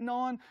weren't written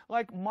on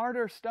like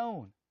martyr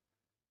stone.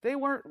 They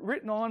weren't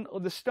written on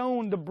the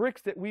stone, the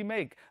bricks that we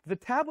make. The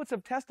tablets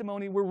of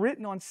testimony were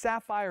written on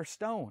sapphire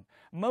stone.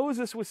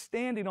 Moses was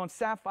standing on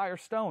sapphire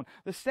stone,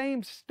 the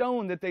same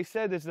stone that they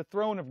said is the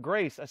throne of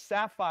grace, a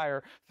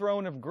sapphire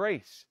throne of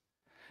grace.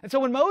 And so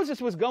when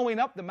Moses was going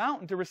up the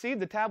mountain to receive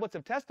the tablets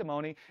of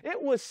testimony,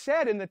 it was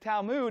said in the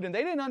Talmud, and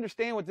they didn't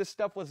understand what this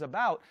stuff was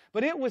about,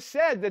 but it was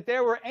said that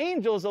there were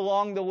angels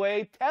along the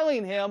way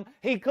telling him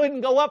he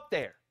couldn't go up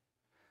there,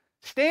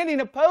 standing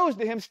opposed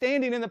to him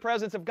standing in the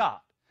presence of God,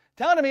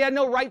 telling him he had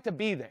no right to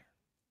be there,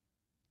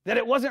 that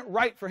it wasn't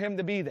right for him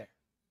to be there.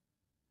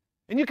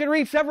 And you can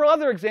read several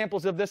other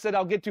examples of this that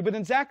I'll get to, but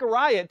in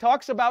Zechariah it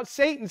talks about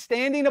Satan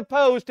standing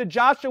opposed to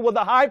Joshua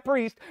the high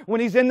priest when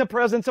he's in the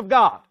presence of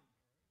God.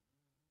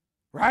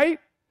 Right?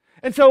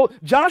 And so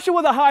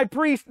Joshua the high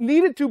priest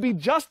needed to be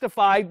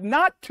justified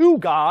not to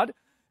God,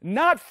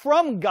 not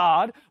from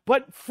God,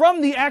 but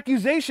from the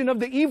accusation of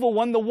the evil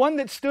one, the one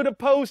that stood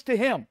opposed to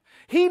him.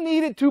 He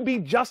needed to be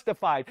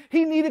justified.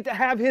 He needed to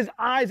have his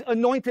eyes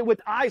anointed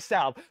with eye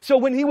salve. So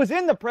when he was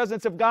in the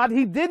presence of God,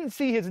 he didn't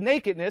see his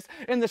nakedness,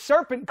 and the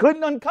serpent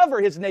couldn't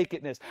uncover his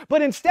nakedness.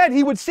 But instead,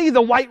 he would see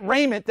the white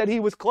raiment that he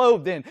was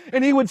clothed in,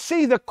 and he would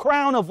see the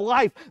crown of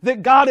life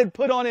that God had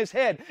put on his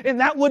head, and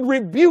that would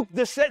rebuke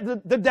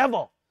the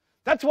devil.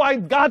 That's why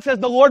God says,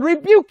 the Lord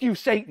rebuke you,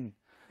 Satan.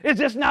 Is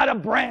this not a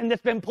brand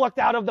that's been plucked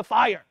out of the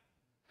fire?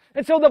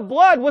 And so the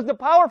blood was the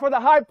power for the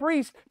high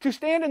priest to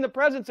stand in the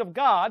presence of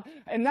God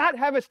and not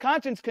have his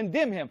conscience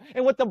condemn him.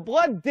 And what the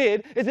blood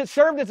did is it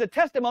served as a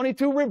testimony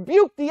to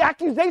rebuke the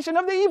accusation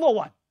of the evil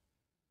one.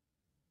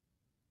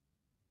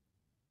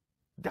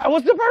 That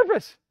was the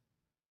purpose.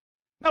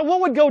 Now what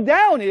would go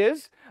down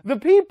is the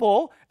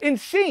people, in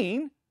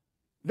seeing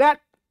that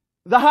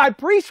the high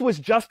priest was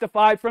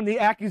justified from the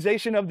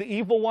accusation of the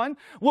evil one,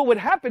 what would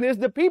happen is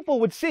the people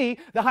would see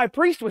the high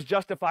priest was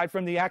justified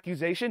from the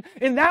accusation,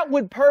 and that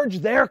would purge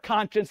their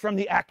conscience from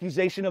the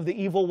accusation of the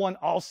evil one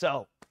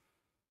also.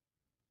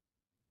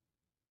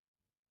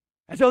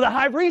 And so the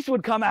high priest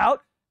would come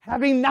out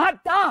having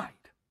not died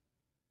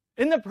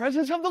in the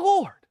presence of the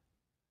Lord.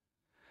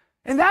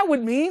 And that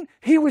would mean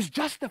he was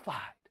justified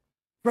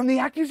from the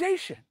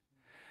accusation.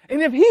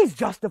 And if he's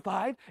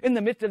justified in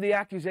the midst of the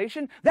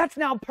accusation, that's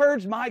now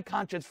purged my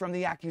conscience from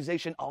the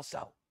accusation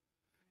also.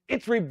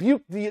 It's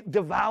rebuked the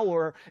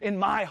devourer in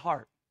my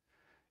heart.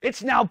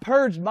 It's now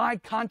purged my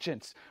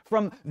conscience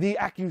from the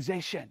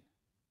accusation.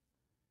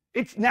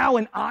 It's now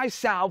an eye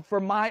salve for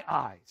my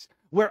eyes,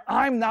 where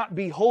I'm not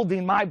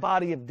beholding my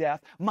body of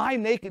death. My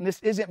nakedness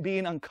isn't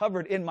being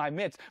uncovered in my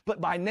midst, but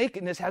my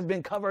nakedness has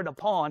been covered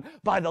upon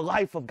by the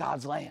life of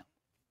God's Lamb.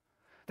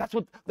 That's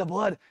what the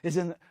blood is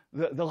in,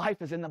 the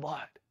life is in the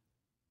blood.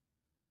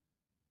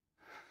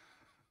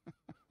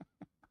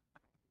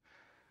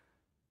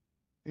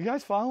 You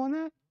guys following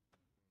that?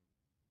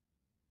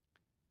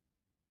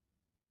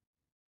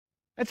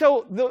 And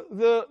so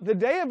the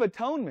Day of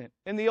Atonement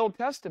in the Old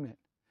Testament,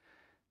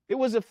 it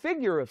was a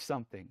figure of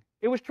something.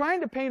 It was trying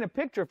to paint a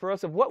picture for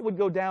us of what would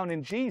go down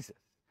in Jesus.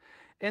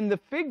 And the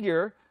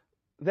figure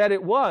that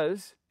it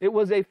was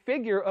a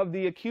figure of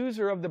the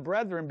accuser of the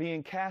brethren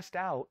being cast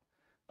out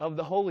of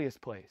the holiest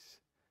place.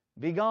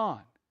 Be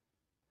gone.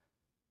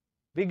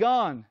 Be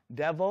gone,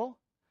 devil.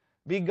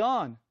 Be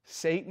gone,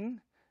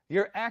 Satan.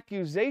 Your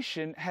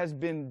accusation has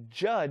been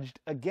judged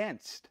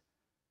against.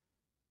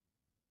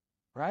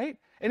 Right?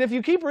 And if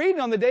you keep reading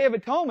on the Day of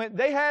Atonement,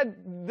 they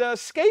had the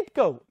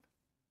scapegoat.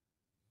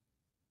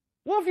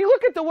 Well, if you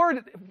look at the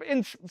word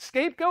in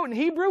scapegoat in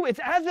Hebrew, it's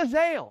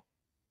Azazel.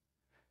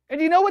 And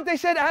you know what they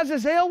said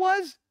Azazel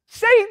was?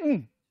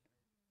 Satan.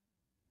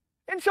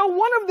 And so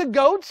one of the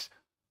goats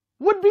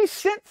would be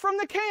sent from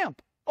the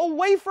camp,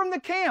 away from the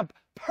camp,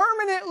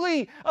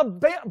 permanently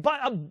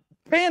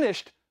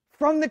banished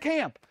from the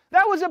camp.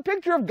 That was a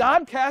picture of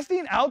God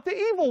casting out the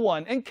evil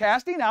one and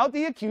casting out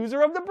the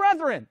accuser of the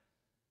brethren.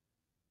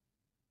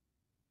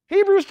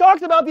 Hebrews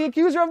talks about the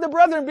accuser of the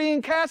brethren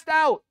being cast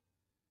out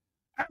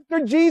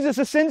after Jesus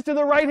ascends to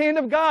the right hand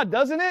of God,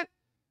 doesn't it?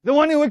 The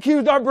one who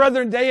accused our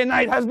brethren day and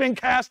night has been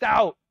cast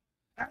out.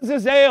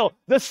 Azazel,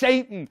 the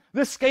Satan,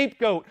 the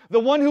scapegoat, the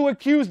one who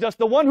accused us,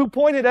 the one who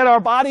pointed at our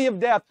body of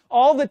death,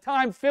 all the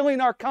time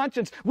filling our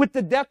conscience with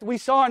the death we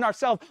saw in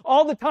ourselves,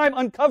 all the time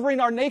uncovering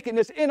our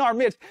nakedness in our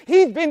midst.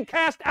 He's been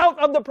cast out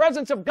of the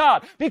presence of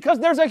God because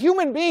there's a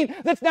human being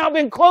that's now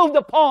been clothed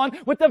upon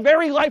with the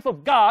very life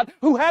of God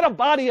who had a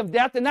body of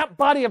death, and that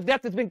body of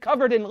death has been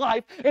covered in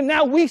life, and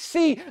now we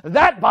see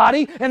that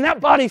body, and that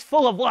body's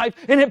full of life,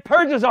 and it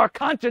purges our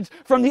conscience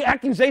from the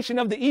accusation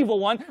of the evil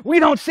one. We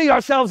don't see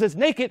ourselves as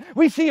naked.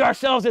 We see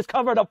ourselves as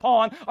covered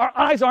upon. Our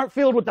eyes aren't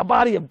filled with the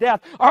body of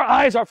death. Our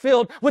eyes are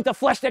filled with the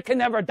flesh that can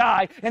never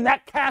die. And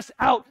that casts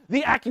out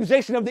the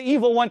accusation of the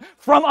evil one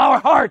from our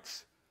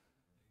hearts.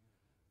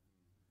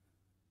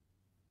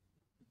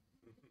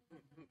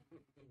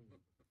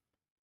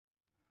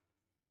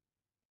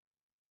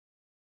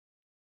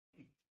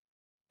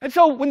 And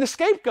so when the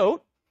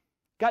scapegoat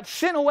got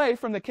sent away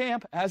from the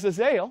camp,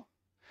 Azazel,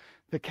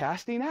 the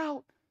casting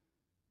out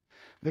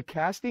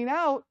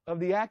of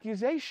the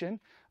accusation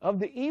of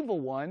the evil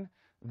one,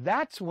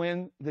 that's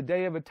when the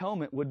Day of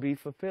Atonement would be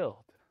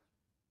fulfilled.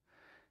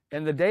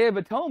 And the Day of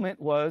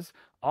Atonement was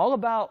all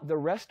about the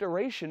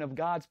restoration of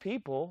God's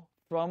people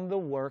from the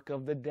work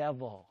of the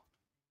devil.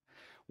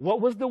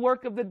 What was the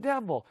work of the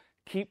devil?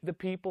 Keep the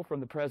people from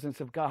the presence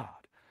of God.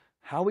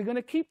 How are we going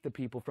to keep the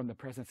people from the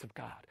presence of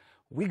God?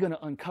 We're going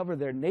to uncover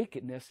their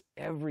nakedness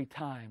every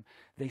time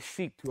they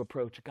seek to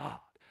approach God.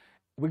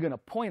 We're going to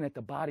point at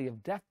the body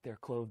of death they're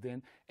clothed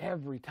in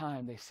every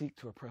time they seek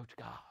to approach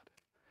God.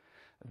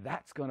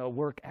 That's going to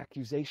work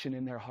accusation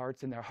in their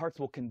hearts, and their hearts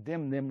will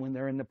condemn them when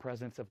they're in the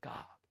presence of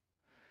God.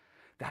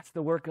 That's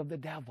the work of the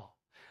devil.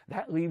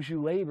 That leaves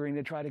you laboring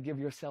to try to give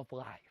yourself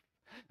life.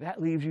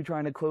 That leaves you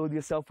trying to clothe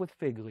yourself with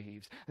fig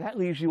leaves. That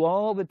leaves you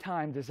all the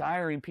time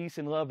desiring peace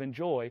and love and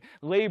joy,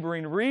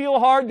 laboring real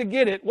hard to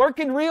get it,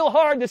 working real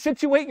hard to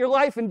situate your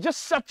life in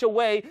just such a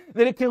way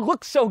that it can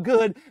look so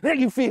good that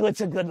you feel it's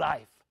a good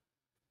life.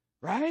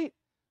 Right?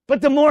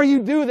 But the more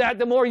you do that,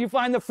 the more you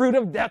find the fruit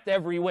of death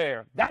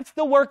everywhere. That's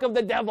the work of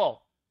the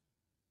devil.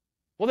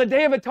 Well, the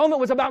Day of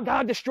Atonement was about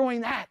God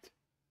destroying that.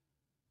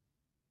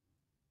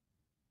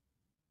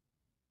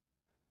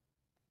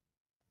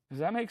 Does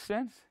that make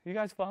sense? You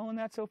guys following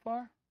that so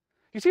far?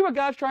 You see what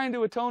God's trying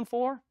to atone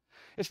for?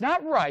 It's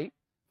not right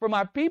for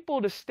my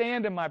people to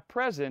stand in my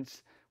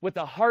presence with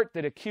a heart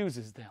that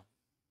accuses them.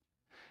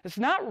 It's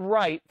not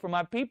right for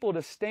my people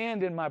to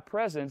stand in my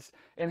presence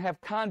and have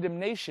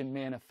condemnation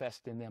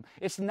manifest in them.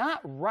 It's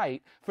not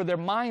right for their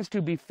minds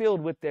to be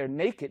filled with their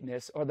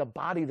nakedness or the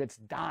body that's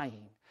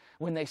dying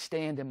when they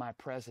stand in my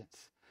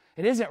presence.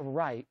 It isn't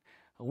right.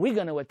 We're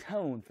going to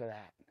atone for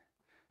that.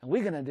 And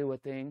we're going to do a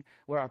thing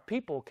where our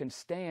people can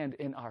stand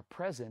in our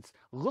presence,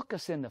 look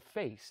us in the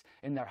face,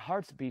 and their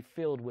hearts be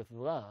filled with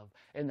love,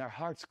 and their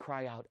hearts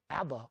cry out,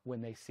 Abba,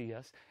 when they see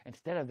us,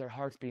 instead of their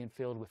hearts being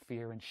filled with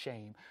fear and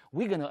shame.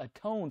 We're going to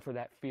atone for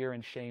that fear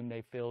and shame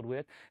they filled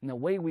with, and the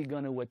way we're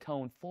going to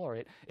atone for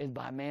it is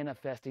by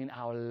manifesting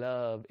our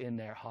love in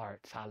their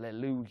hearts.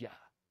 Hallelujah.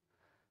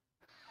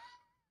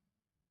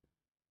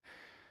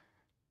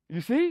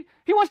 You see?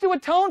 He wants to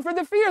atone for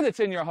the fear that's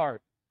in your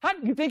heart. How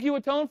do you think you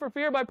atone for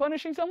fear by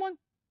punishing someone?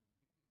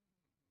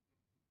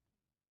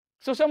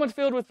 So someone's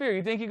filled with fear.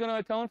 You think you're going to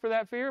atone for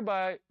that fear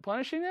by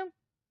punishing them?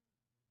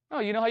 No,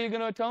 you know how you're going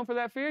to atone for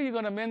that fear? You're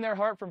going to mend their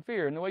heart from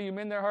fear. And the way you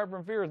mend their heart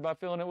from fear is by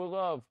filling it with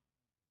love.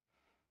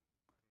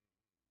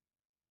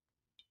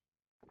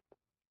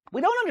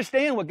 We don't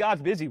understand what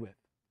God's busy with,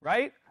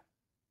 right?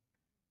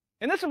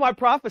 And this is why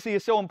prophecy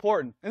is so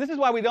important. And this is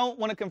why we don't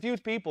want to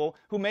confuse people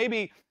who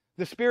maybe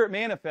the Spirit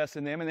manifests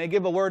in them and they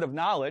give a word of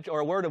knowledge or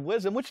a word of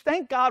wisdom, which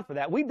thank God for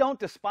that. We don't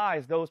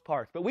despise those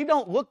parts, but we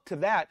don't look to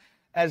that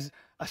as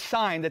a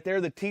sign that they're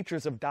the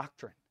teachers of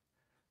doctrine,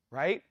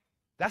 right?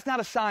 That's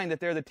not a sign that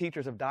they're the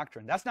teachers of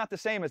doctrine. That's not the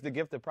same as the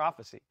gift of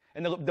prophecy.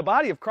 And the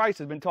body of Christ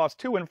has been tossed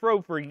to and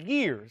fro for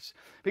years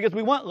because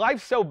we want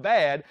life so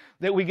bad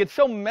that we get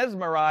so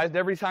mesmerized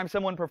every time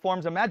someone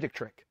performs a magic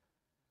trick,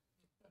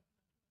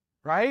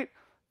 right?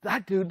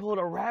 That dude pulled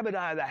a rabbit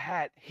out of the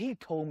hat. He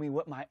told me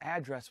what my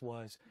address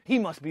was. He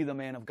must be the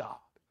man of God.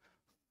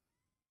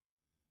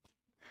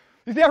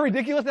 You see how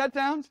ridiculous that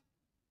sounds?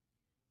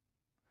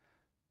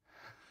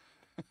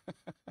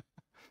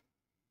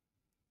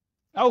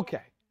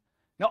 Okay.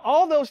 Now,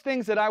 all those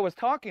things that I was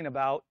talking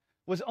about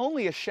was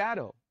only a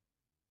shadow.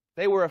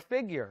 They were a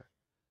figure.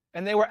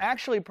 And they were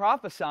actually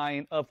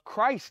prophesying of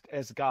Christ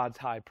as God's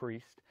high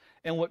priest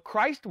and what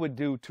Christ would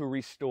do to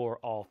restore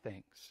all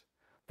things.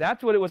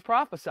 That's what it was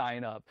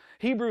prophesying of.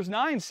 Hebrews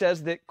 9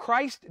 says that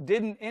Christ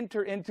didn't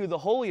enter into the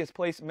holiest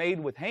place made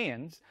with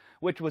hands,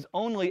 which was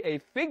only a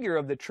figure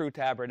of the true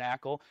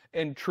tabernacle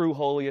and true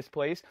holiest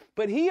place,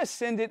 but he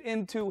ascended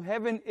into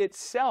heaven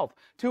itself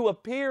to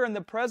appear in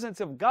the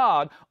presence of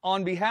God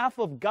on behalf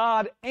of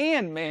God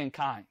and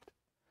mankind.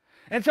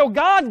 And so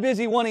God's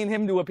busy wanting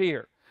him to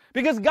appear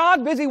because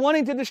God's busy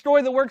wanting to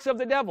destroy the works of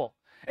the devil.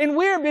 And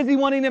we're busy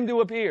wanting him to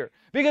appear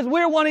because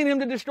we're wanting him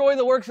to destroy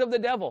the works of the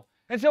devil.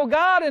 And so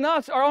God and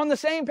us are on the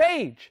same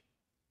page,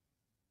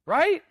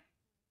 right?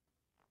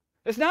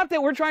 It's not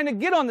that we're trying to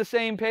get on the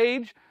same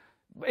page,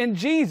 and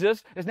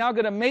Jesus is now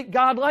going to make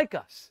God like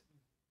us.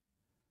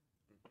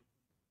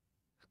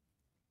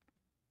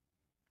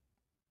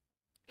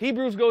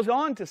 Hebrews goes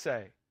on to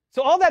say,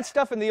 so all that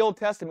stuff in the Old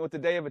Testament with the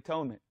Day of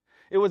Atonement,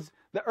 it was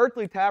the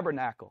earthly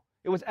tabernacle.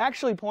 It was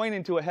actually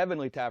pointing to a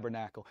heavenly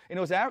tabernacle. And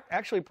it was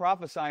actually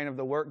prophesying of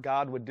the work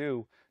God would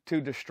do to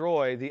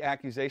destroy the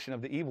accusation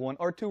of the evil one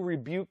or to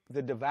rebuke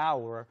the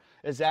devourer.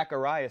 As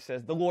Zechariah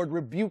says, the Lord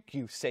rebuke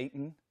you,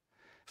 Satan.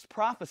 It's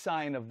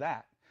prophesying of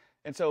that.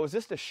 And so it was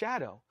just a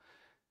shadow.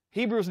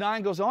 Hebrews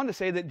 9 goes on to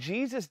say that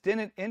Jesus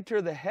didn't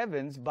enter the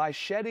heavens by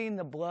shedding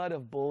the blood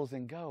of bulls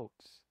and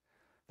goats.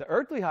 The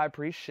earthly high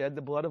priest shed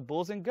the blood of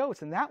bulls and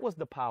goats, and that was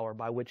the power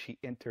by which he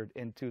entered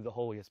into the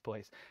holiest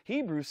place.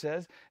 Hebrews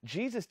says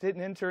Jesus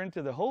didn't enter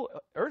into the whole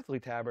earthly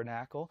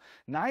tabernacle,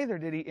 neither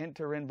did he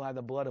enter in by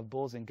the blood of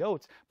bulls and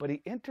goats, but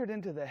he entered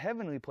into the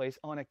heavenly place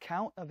on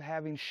account of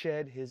having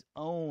shed his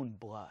own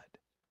blood.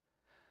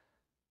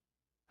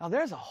 Now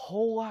there's a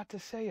whole lot to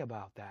say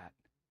about that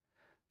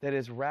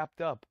is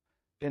wrapped up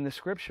in the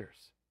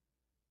Scriptures.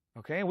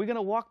 Okay, and we're going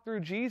to walk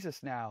through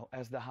Jesus now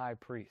as the high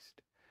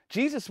priest.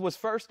 Jesus was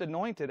first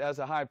anointed as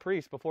a high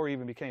priest before he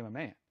even became a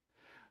man.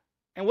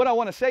 And what I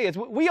want to say is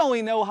we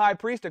only know high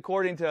priest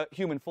according to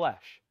human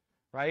flesh,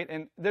 right?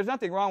 And there's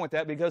nothing wrong with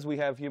that because we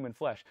have human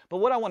flesh. But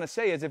what I want to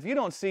say is if you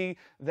don't see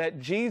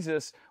that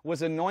Jesus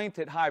was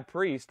anointed high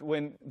priest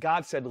when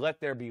God said, let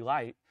there be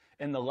light,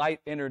 and the light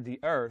entered the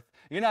earth,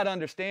 you're not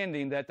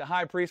understanding that the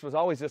high priest was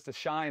always just a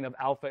shine of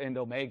Alpha and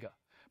Omega,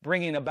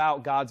 bringing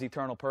about God's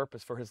eternal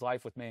purpose for his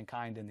life with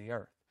mankind in the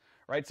earth.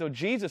 Right? So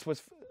Jesus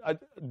was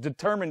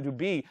determined to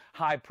be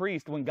high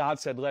priest when God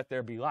said, let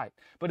there be light.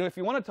 But if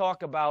you want to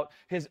talk about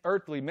his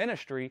earthly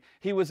ministry,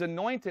 he was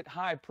anointed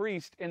high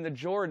priest in the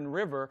Jordan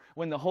River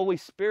when the Holy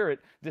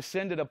Spirit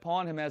descended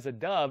upon him as a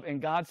dove,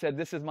 and God said,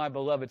 this is my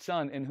beloved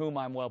Son in whom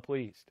I'm well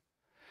pleased.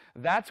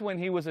 That's when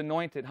he was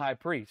anointed high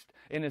priest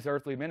in his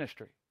earthly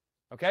ministry.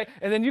 Okay?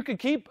 And then you could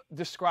keep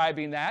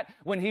describing that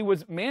when he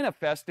was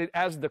manifested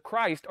as the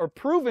Christ or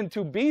proven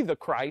to be the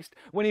Christ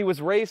when he was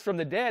raised from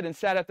the dead and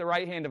sat at the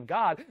right hand of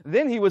God.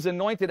 Then he was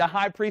anointed a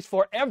high priest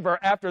forever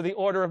after the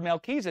order of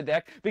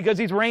Melchizedek because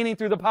he's reigning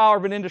through the power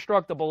of an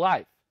indestructible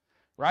life.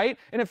 Right?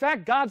 And in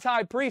fact, God's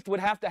high priest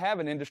would have to have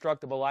an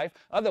indestructible life.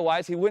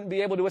 Otherwise, he wouldn't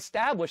be able to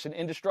establish an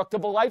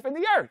indestructible life in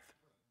the earth.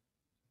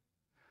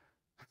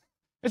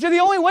 And so the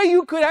only way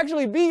you could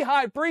actually be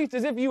high priest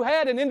is if you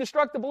had an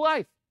indestructible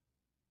life.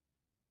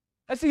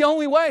 That's the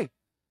only way.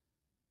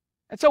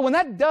 And so when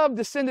that dove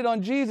descended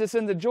on Jesus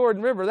in the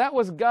Jordan River, that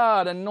was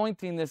God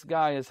anointing this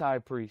guy as high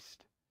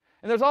priest.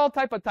 And there's all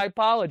type of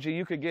typology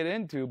you could get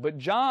into, but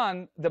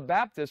John the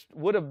Baptist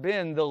would have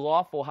been the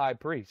lawful high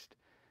priest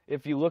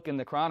if you look in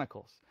the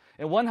Chronicles.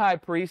 And one high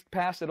priest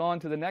passed it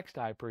on to the next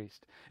high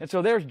priest. And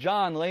so there's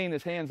John laying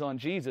his hands on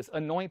Jesus,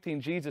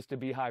 anointing Jesus to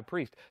be high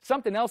priest.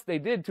 Something else they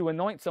did to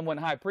anoint someone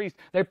high priest,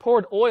 they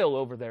poured oil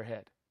over their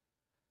head.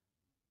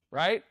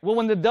 Right? Well,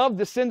 when the dove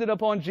descended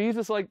upon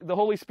Jesus, like the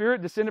Holy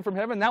Spirit descended from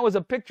heaven, that was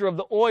a picture of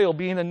the oil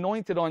being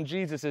anointed on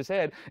Jesus'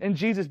 head and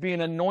Jesus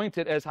being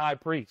anointed as high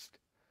priest.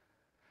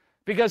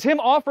 Because him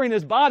offering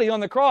his body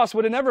on the cross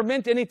would have never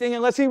meant anything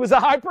unless he was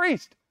a high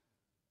priest.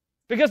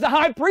 Because the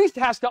high priest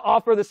has to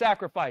offer the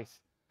sacrifice.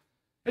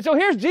 And so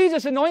here's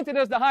Jesus anointed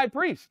as the high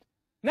priest.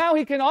 Now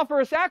he can offer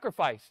a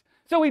sacrifice.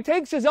 So he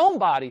takes his own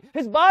body.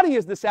 His body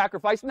is the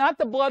sacrifice, not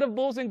the blood of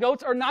bulls and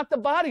goats or not the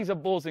bodies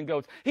of bulls and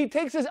goats. He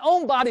takes his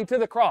own body to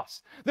the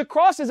cross. The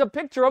cross is a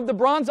picture of the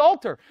bronze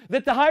altar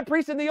that the high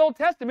priest in the Old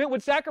Testament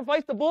would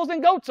sacrifice the bulls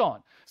and goats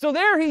on. So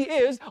there he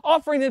is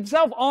offering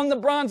himself on the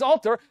bronze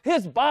altar,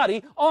 his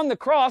body on the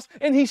cross,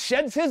 and he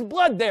sheds his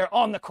blood there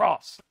on the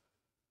cross.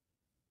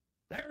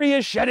 There he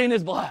is shedding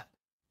his blood.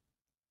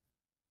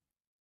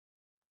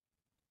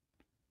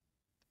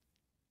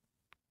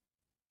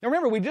 Now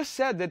remember, we just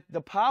said that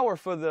the power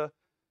for the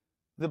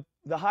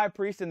high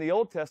priest in the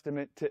Old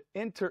Testament to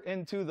enter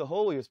into the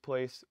holiest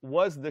place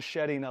was the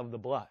shedding of the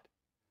blood.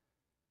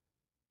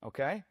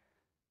 Okay?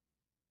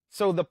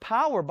 So the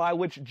power by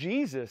which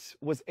Jesus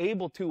was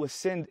able to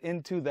ascend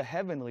into the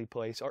heavenly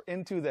place or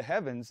into the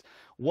heavens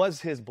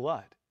was his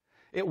blood.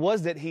 It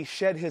was that he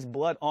shed his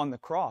blood on the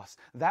cross.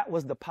 That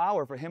was the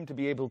power for him to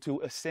be able to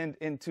ascend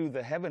into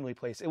the heavenly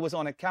place. It was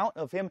on account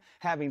of him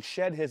having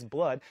shed his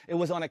blood. It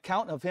was on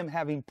account of him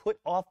having put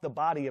off the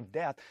body of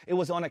death. It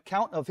was on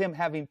account of him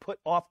having put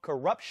off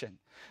corruption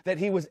that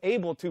he was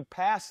able to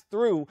pass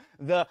through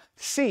the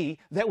sea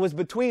that was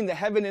between the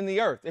heaven and the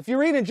earth. If you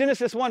read in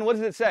Genesis 1, what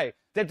does it say?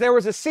 That there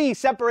was a sea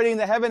separating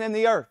the heaven and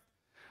the earth.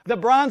 The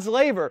bronze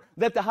laver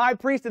that the high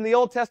priest in the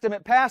Old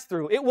Testament passed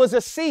through, it was a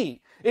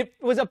sea. It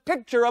was a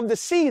picture of the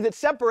sea that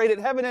separated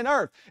heaven and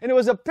earth. And it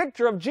was a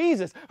picture of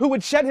Jesus who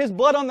would shed his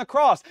blood on the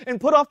cross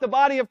and put off the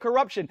body of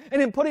corruption. And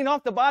in putting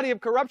off the body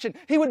of corruption,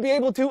 he would be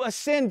able to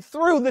ascend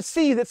through the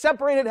sea that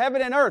separated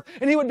heaven and earth.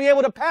 And he would be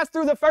able to pass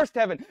through the first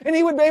heaven. And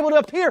he would be able to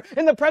appear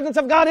in the presence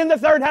of God in the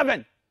third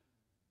heaven.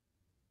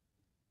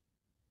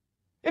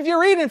 If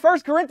you read in 1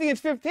 Corinthians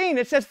 15,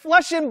 it says,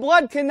 flesh and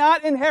blood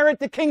cannot inherit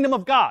the kingdom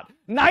of God.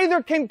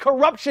 Neither can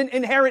corruption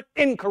inherit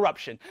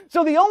incorruption.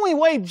 So the only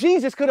way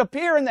Jesus could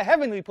appear in the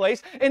heavenly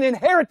place and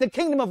inherit the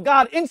kingdom of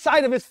God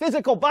inside of his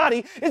physical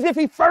body is if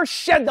he first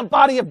shed the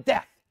body of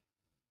death.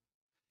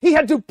 He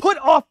had to put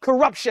off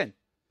corruption.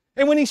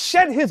 And when he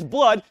shed his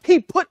blood, he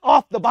put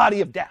off the body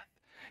of death.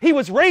 He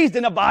was raised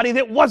in a body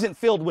that wasn't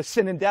filled with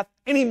sin and death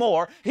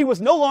anymore. He was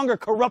no longer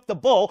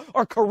corruptible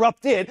or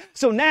corrupted.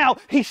 So now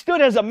he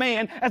stood as a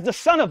man, as the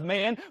Son of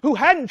Man, who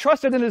hadn't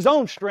trusted in his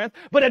own strength,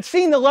 but had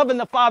seen the love in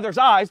the Father's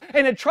eyes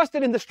and had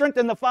trusted in the strength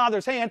in the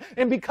Father's hand.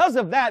 And because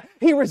of that,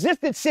 he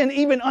resisted sin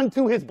even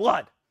unto his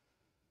blood.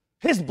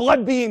 His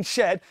blood being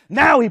shed,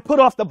 now he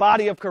put off the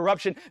body of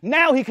corruption.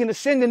 Now he can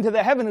ascend into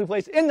the heavenly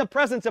place in the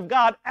presence of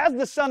God as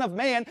the Son of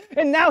Man.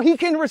 And now he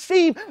can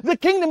receive the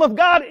kingdom of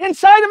God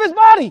inside of his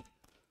body.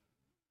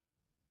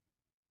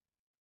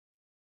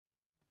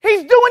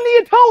 He's doing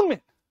the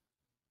atonement.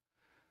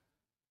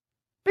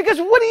 Because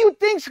what do you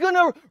think's going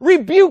to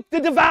rebuke the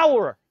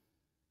devourer?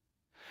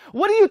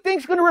 What do you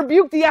think's going to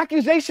rebuke the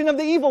accusation of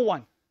the evil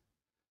one?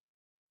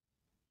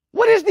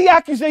 What is the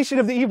accusation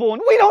of the evil one?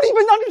 We don't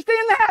even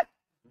understand that.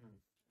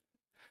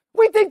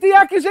 We think the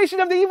accusation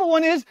of the evil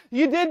one is,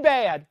 you did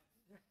bad.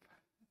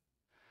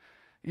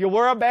 You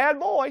were a bad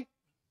boy.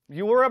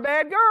 You were a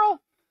bad girl.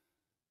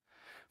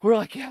 We're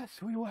like, yes,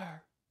 we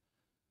were.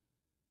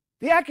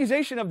 The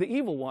accusation of the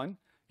evil one,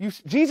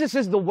 Jesus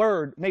is the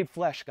Word made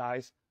flesh,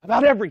 guys,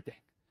 about everything.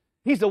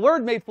 He's the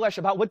Word made flesh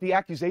about what the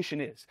accusation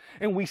is.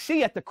 And we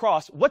see at the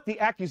cross what the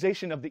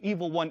accusation of the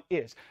evil one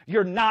is.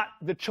 You're not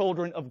the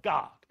children of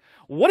God.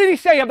 What did he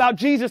say about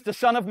Jesus, the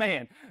Son of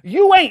Man?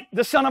 You ain't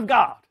the Son of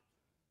God.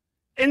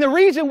 And the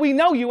reason we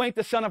know you ain't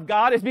the Son of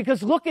God is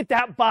because look at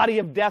that body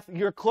of death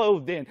you're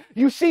clothed in.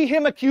 You see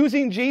him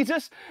accusing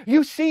Jesus?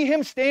 You see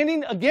him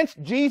standing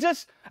against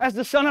Jesus as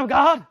the Son of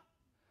God?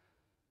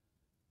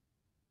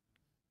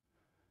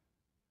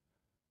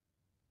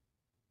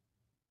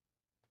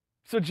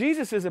 So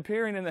Jesus is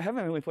appearing in the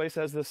heavenly place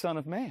as the Son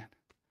of Man.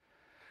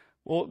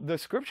 Well, the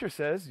Scripture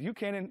says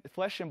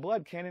flesh and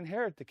blood can't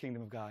inherit the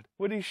kingdom of God.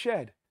 What did he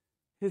shed?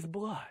 His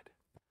blood.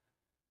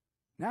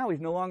 Now he's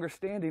no longer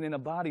standing in a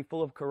body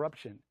full of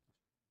corruption.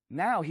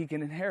 Now he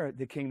can inherit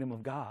the kingdom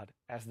of God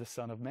as the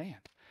Son of Man.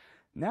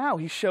 Now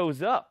he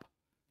shows up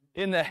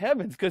in the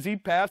heavens because he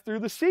passed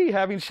through the sea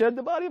having shed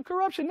the body of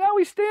corruption. Now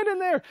he's standing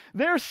there.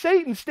 There's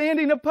Satan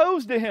standing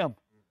opposed to him.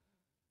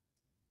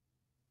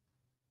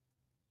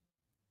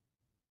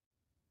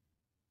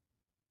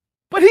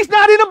 But he's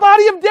not in a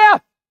body of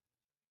death.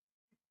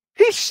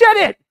 He shed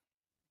it.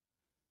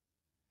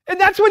 And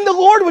that's when the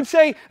Lord would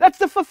say, that's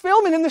the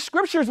fulfillment in the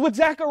scriptures with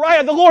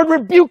Zechariah. The Lord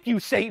rebuke you,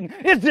 Satan.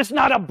 Is this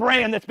not a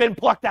brand that's been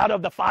plucked out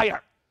of the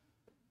fire?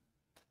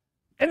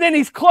 And then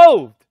he's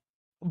clothed.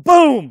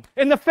 Boom!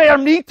 And the fair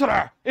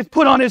mitre is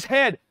put on his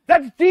head.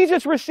 That's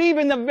Jesus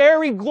receiving the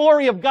very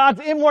glory of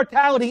God's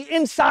immortality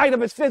inside of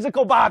his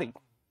physical body.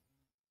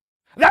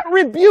 That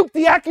rebuked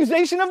the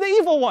accusation of the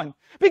evil one.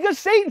 Because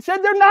Satan said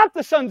they're not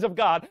the sons of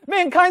God.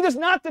 Mankind is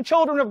not the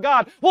children of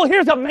God. Well,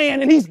 here's a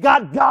man and he's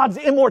got God's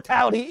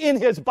immortality in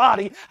his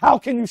body. How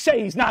can you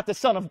say he's not the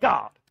son of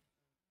God?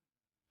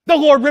 The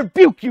Lord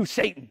rebuke you,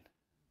 Satan.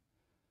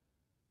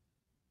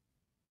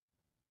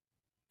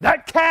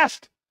 That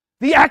cast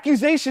the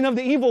accusation of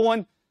the evil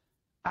one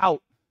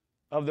out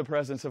of the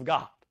presence of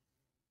God.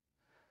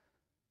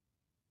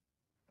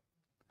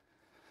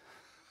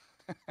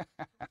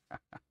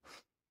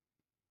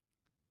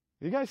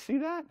 You guys see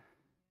that?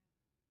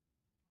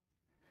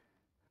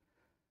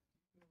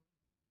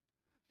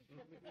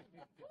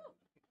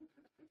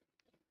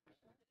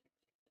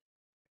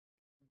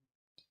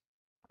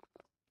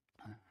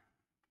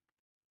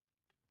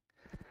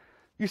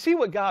 You see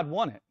what God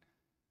wanted.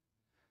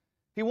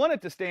 He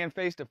wanted to stand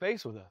face to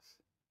face with us.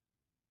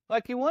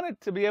 Like he wanted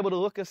to be able to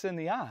look us in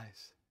the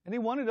eyes. And he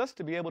wanted us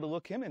to be able to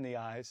look him in the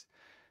eyes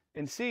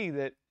and see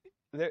that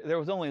there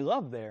was only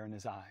love there in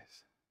his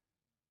eyes.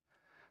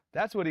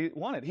 That's what he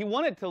wanted. He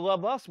wanted to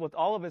love us with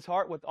all of his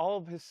heart, with all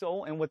of his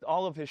soul, and with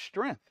all of his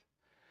strength.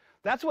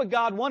 That's what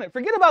God wanted.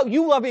 Forget about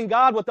you loving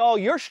God with all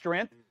your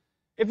strength.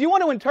 If you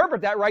want to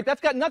interpret that right, that's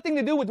got nothing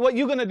to do with what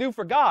you're going to do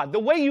for God. The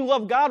way you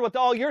love God with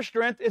all your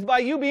strength is by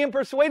you being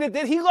persuaded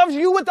that he loves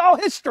you with all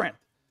his strength.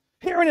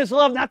 Herein is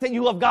love, not that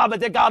you love God,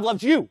 but that God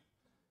loves you.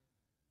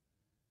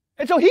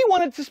 And so he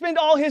wanted to spend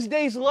all his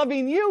days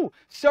loving you,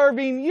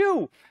 serving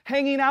you,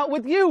 hanging out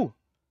with you.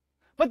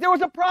 But there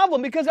was a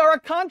problem because our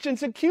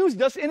conscience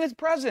accused us in his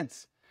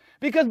presence.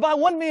 Because by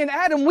one man,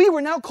 Adam, we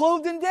were now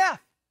clothed in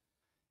death.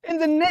 And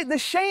the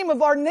shame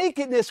of our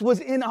nakedness was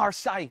in our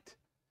sight.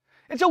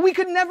 And so we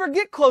could never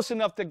get close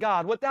enough to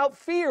God without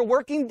fear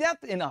working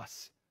death in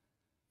us.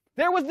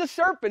 There was the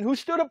serpent who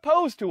stood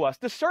opposed to us.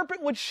 The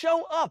serpent would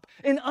show up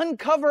and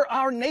uncover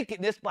our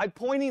nakedness by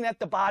pointing at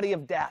the body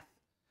of death.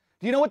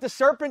 Do you know what the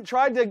serpent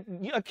tried to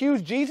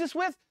accuse Jesus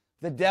with?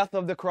 The death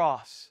of the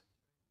cross.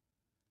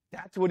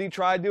 That's what he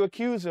tried to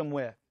accuse him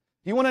with.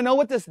 You want to know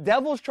what this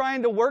devil's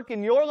trying to work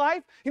in your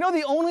life? You know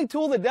the only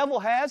tool the devil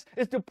has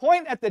is to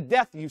point at the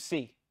death you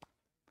see.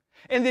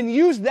 And then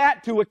use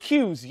that to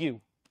accuse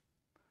you.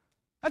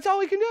 That's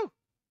all he can do.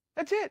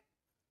 That's it.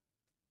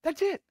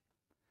 That's it.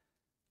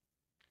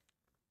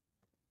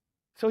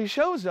 So he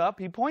shows up,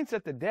 he points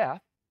at the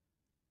death,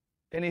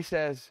 and he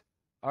says,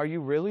 are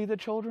you really the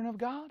children of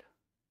God?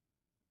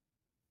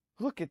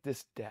 Look at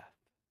this death.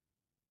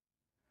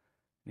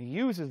 And he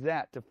uses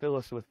that to fill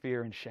us with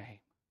fear and shame.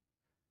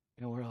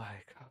 And we're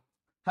like,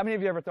 how many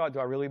of you ever thought, do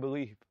I really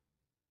believe?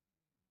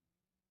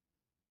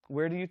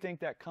 Where do you think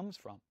that comes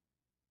from?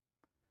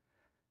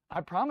 I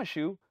promise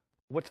you,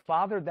 what's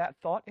fathered that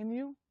thought in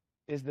you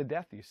is the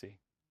death you see.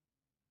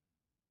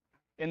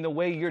 In the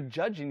way you're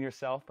judging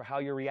yourself for how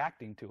you're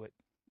reacting to it.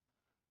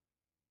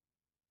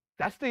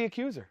 That's the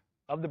accuser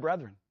of the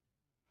brethren.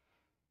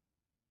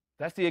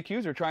 That's the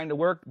accuser trying to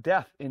work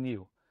death in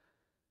you.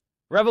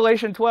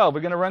 Revelation 12, we're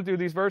going to run through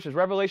these verses.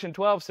 Revelation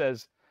 12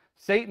 says,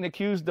 Satan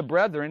accused the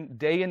brethren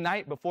day and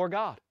night before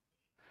God.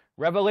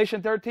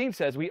 Revelation 13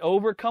 says, we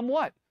overcome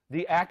what?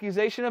 The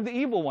accusation of the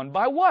evil one.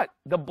 By what?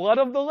 The blood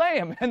of the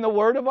Lamb and the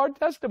word of our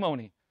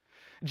testimony.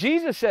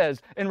 Jesus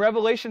says in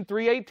Revelation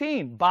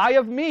 3:18, buy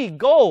of me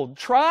gold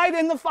tried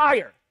in the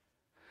fire,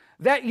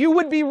 that you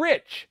would be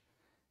rich,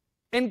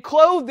 and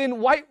clothed in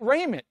white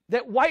raiment,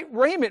 that white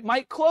raiment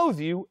might clothe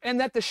you,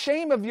 and that the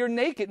shame of your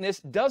nakedness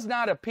does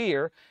not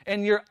appear,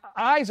 and your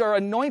eyes are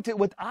anointed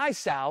with eye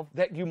salve,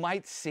 that you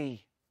might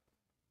see.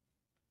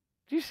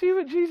 Do you see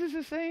what Jesus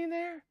is saying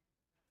there?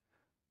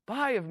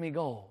 Buy of me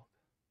gold.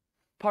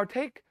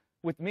 Partake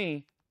with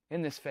me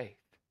in this faith,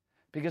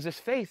 because this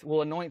faith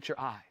will anoint your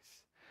eyes,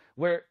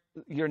 where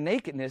your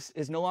nakedness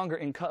is no longer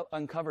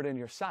uncovered in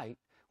your sight,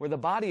 where the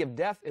body of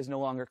death is no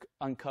longer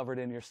uncovered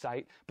in your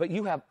sight, but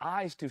you have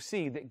eyes to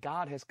see that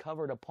God has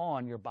covered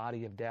upon your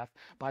body of death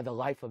by the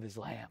life of his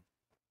Lamb.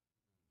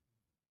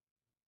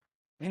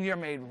 And you're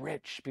made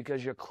rich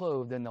because you're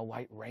clothed in the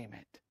white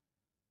raiment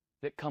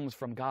that comes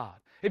from God.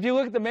 If you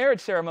look at the marriage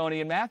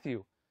ceremony in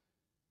Matthew,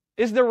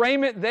 is the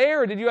raiment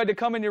there, or did you have to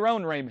come in your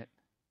own raiment?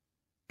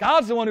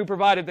 God's the one who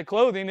provided the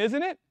clothing,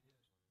 isn't it?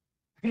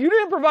 You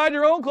didn't provide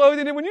your own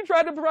clothing, and when you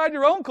tried to provide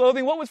your own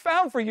clothing, what was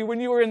found for you when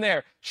you were in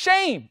there?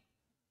 Shame.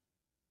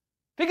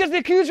 Because the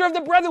accuser of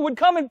the brethren would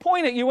come and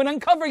point at you and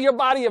uncover your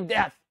body of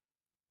death.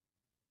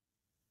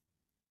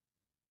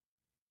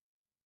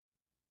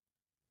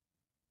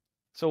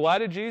 So why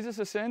did Jesus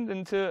ascend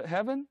into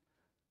heaven?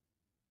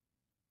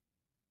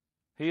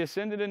 He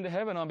ascended into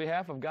heaven on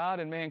behalf of God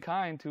and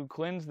mankind to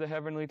cleanse the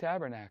heavenly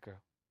tabernacle.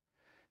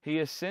 He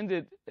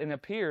ascended and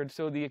appeared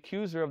so the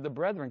accuser of the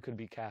brethren could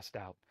be cast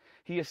out.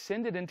 He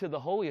ascended into the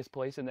holiest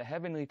place in the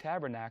heavenly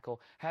tabernacle,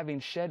 having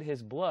shed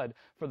his blood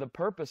for the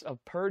purpose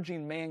of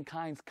purging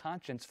mankind's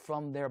conscience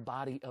from their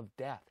body of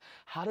death.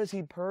 How does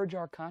he purge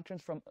our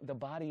conscience from the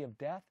body of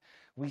death?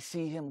 We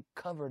see him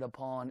covered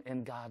upon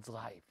in God's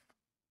life.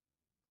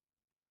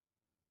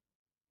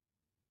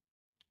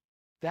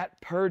 That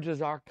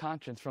purges our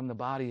conscience from the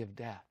body of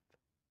death.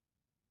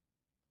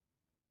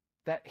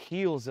 That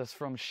heals us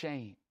from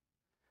shame.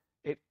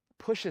 It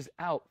pushes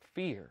out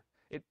fear.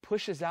 It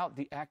pushes out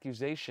the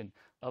accusation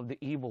of the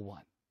evil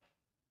one.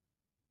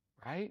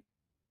 Right?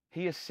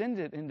 He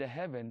ascended into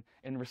heaven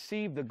and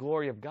received the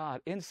glory of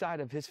God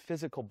inside of his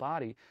physical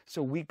body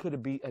so we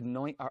could be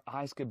our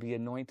eyes could be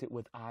anointed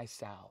with eye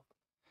salve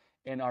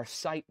and our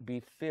sight be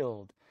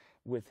filled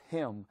with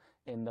him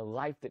in the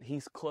life that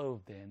he's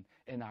clothed in,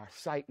 and our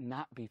sight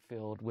not be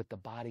filled with the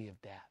body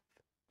of death.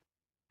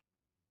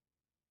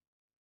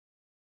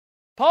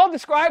 Paul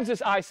describes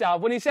this eye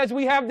salve when he says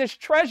we have this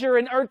treasure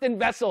in earthen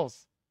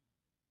vessels.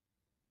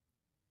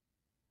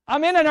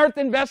 I'm in an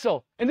earthen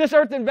vessel, and this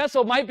earthen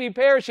vessel might be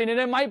perishing, and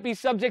it might be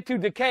subject to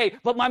decay,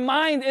 but my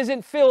mind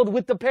isn't filled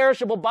with the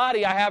perishable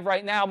body I have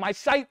right now. My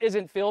sight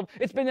isn't filled.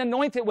 It's been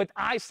anointed with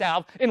eye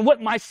salve, and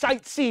what my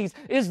sight sees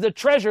is the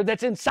treasure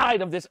that's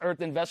inside of this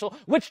earthen vessel,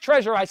 which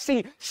treasure I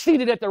see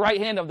seated at the right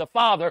hand of the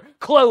Father,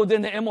 clothed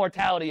in the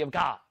immortality of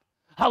God.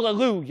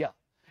 Hallelujah.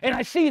 And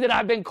I see that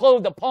I've been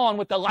clothed upon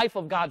with the life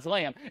of God's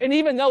Lamb. And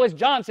even though, as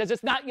John says,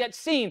 it's not yet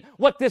seen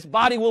what this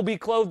body will be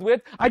clothed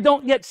with, I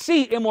don't yet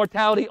see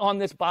immortality on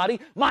this body.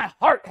 My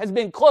heart has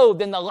been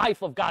clothed in the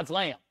life of God's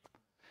Lamb.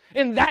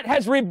 And that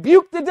has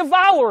rebuked the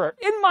devourer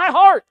in my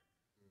heart.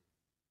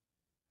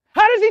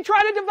 How does he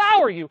try to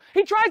devour you?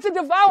 He tries to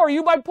devour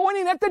you by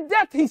pointing at the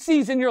death he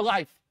sees in your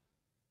life.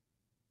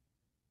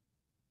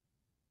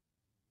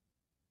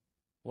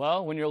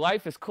 Well, when your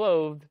life is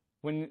clothed,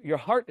 when your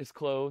heart is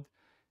clothed,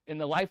 in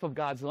the life of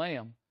God's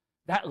Lamb,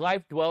 that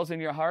life dwells in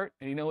your heart,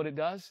 and you know what it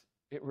does?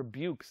 It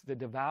rebukes the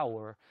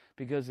devourer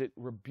because it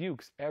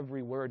rebukes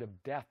every word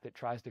of death that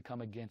tries to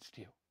come against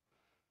you.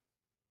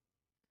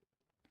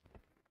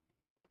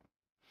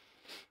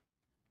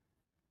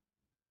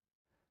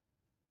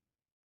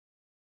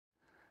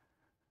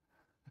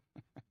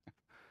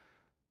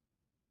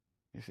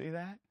 You see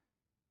that?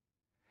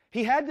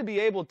 He had to be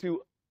able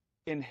to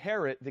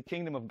inherit the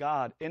kingdom of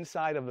God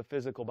inside of the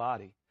physical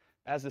body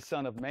as the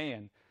Son of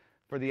Man,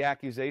 for the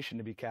accusation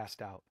to be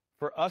cast out,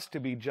 for us to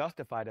be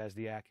justified as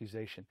the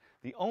accusation.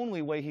 The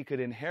only way he could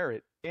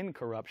inherit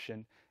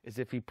incorruption is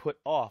if he put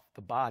off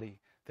the body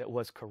that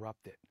was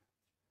corrupted.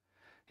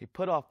 He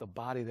put off the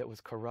body that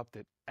was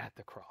corrupted at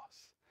the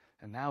cross.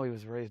 And now he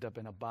was raised up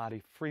in a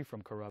body free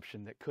from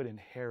corruption that could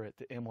inherit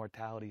the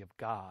immortality of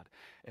God,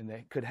 and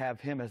that could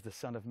have him as the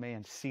Son of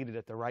Man seated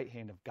at the right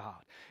hand of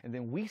God. And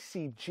then we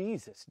see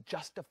Jesus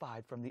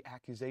justified from the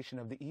accusation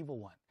of the evil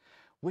one.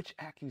 Which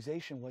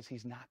accusation was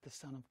he's not the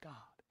Son of God?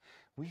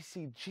 We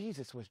see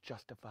Jesus was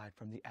justified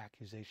from the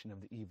accusation of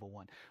the evil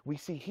one. We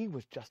see he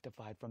was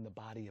justified from the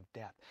body of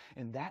death.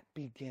 And that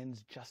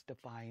begins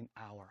justifying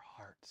our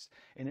hearts.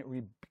 And it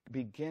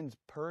begins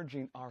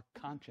purging our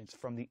conscience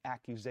from the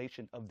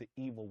accusation of the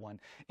evil one.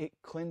 It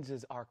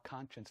cleanses our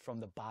conscience from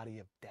the body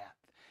of death.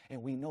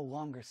 And we no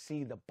longer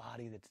see the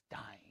body that's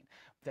dying,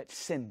 that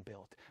sin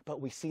built, but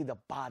we see the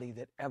body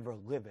that ever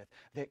liveth,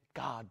 that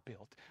God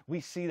built. We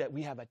see that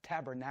we have a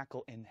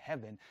tabernacle in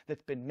heaven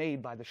that's been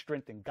made by the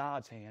strength in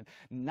God's hand,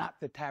 not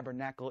the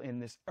tabernacle in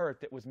this earth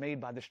that was made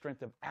by the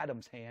strength of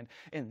Adam's hand,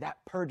 and that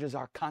purges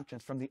our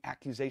conscience from the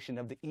accusation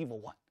of the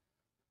evil one.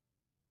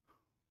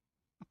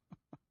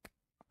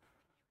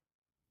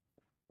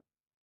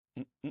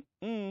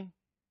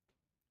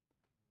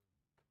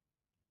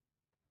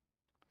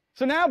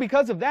 So now,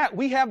 because of that,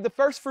 we have the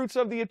first fruits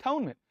of the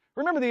atonement.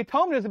 Remember, the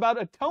atonement is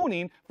about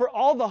atoning for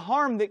all the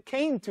harm that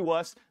came to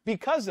us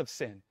because of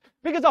sin.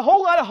 Because a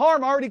whole lot of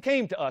harm already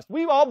came to us.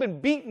 We've all been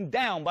beaten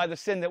down by the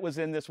sin that was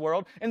in this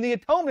world. And the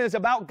atonement is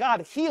about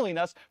God healing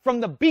us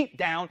from the beat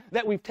down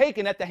that we've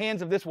taken at the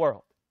hands of this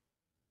world.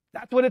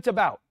 That's what it's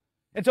about.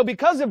 And so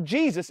because of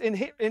Jesus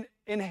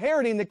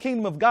inheriting the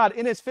kingdom of God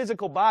in his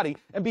physical body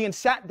and being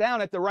sat down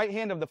at the right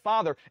hand of the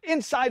Father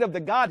inside of the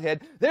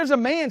Godhead, there's a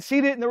man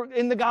seated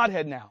in the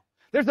Godhead now.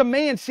 There's a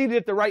man seated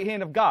at the right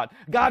hand of God.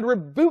 God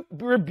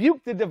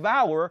rebuked the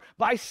devourer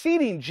by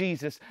seating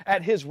Jesus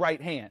at his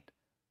right hand.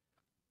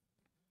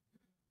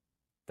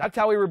 That's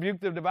how he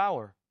rebuked the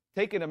devourer.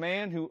 Taking a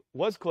man who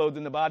was clothed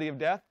in the body of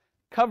death,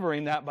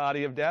 covering that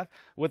body of death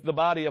with the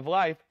body of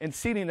life, and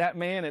seating that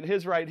man at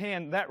his right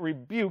hand, that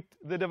rebuked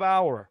the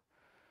devourer.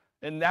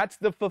 And that's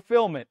the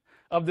fulfillment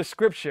of the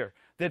scripture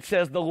that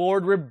says, the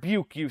Lord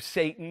rebuke you,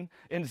 Satan,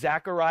 in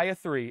Zechariah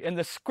 3. And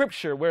the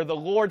scripture where the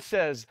Lord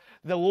says,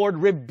 the Lord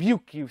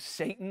rebuke you,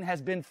 Satan,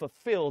 has been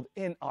fulfilled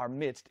in our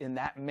midst in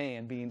that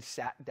man being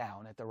sat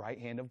down at the right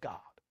hand of God.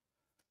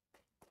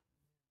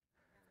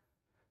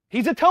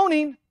 He's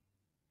atoning.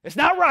 It's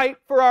not right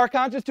for our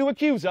conscience to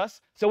accuse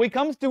us, so he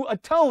comes to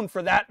atone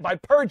for that by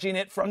purging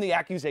it from the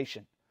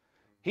accusation.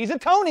 He's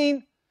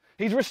atoning.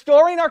 He's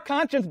restoring our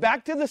conscience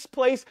back to this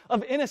place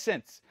of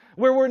innocence.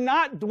 where we're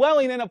not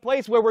dwelling in a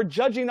place where we're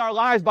judging our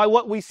lives by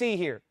what we see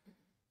here.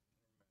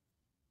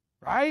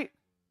 Right?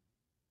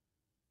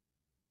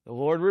 The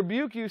Lord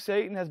rebuke you,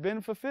 Satan, has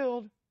been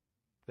fulfilled.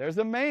 There's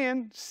a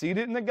man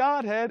seated in the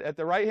Godhead at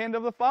the right hand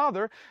of the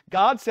Father.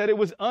 God said it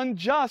was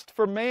unjust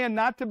for man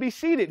not to be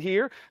seated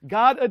here.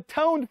 God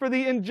atoned for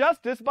the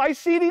injustice by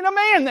seating a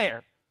man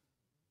there.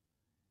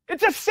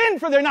 It's a sin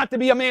for there not to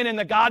be a man in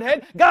the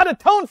Godhead. God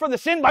atoned for the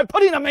sin by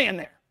putting a man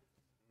there.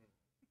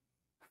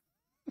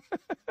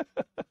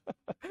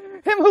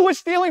 Him who was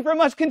stealing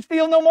from us can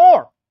steal no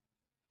more.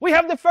 We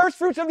have the first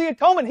fruits of the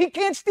atonement. He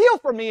can't steal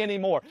from me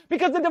anymore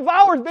because the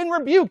devourer's been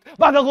rebuked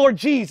by the Lord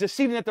Jesus,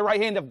 seated at the right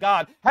hand of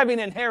God, having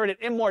inherited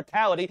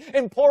immortality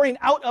and pouring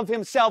out of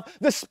himself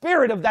the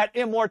spirit of that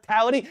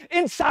immortality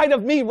inside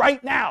of me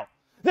right now.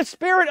 The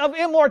spirit of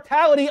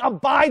immortality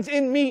abides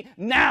in me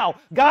now.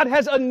 God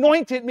has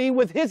anointed me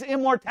with his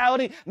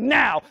immortality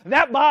now.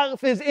 That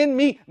life is in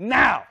me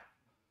now.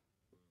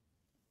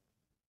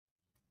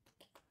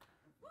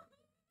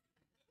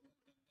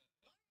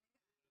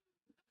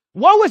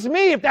 Woe is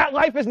me if that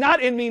life is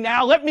not in me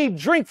now. Let me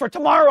drink, for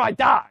tomorrow I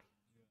die.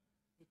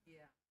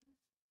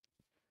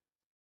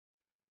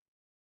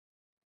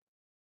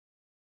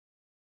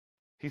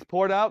 He's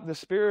poured out the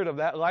spirit of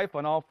that life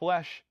on all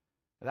flesh.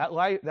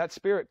 That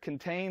spirit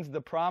contains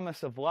the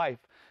promise of life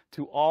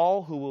to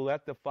all who will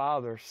let the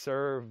Father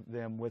serve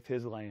them with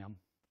his Lamb.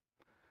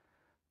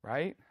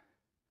 Right?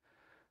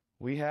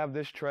 We have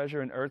this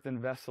treasure in earthen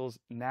vessels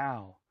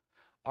now.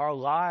 Our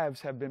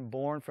lives have been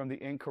born from the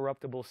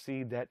incorruptible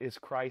seed that is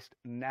Christ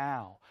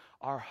now.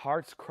 Our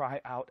hearts cry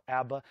out,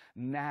 Abba,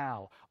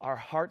 now. Our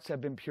hearts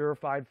have been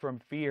purified from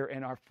fear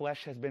and our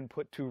flesh has been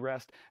put to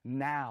rest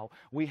now.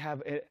 We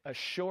have a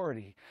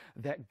surety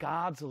that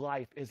God's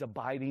life is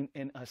abiding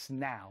in us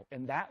now.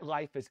 And that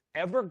life is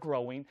ever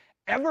growing,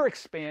 ever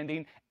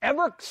expanding,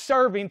 ever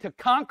serving to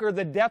conquer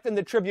the death and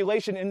the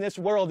tribulation in this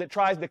world that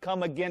tries to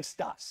come against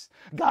us.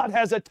 God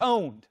has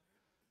atoned.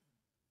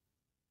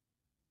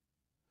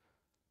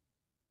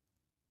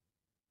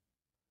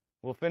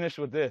 We'll finish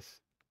with this.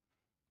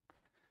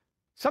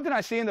 Something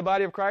I see in the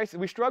body of Christ,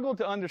 we struggle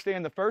to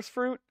understand the first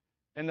fruit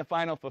and the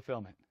final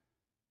fulfillment.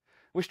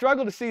 We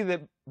struggle to see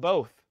that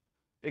both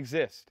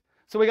exist.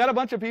 So we got a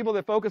bunch of people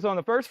that focus on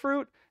the first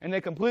fruit and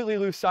they completely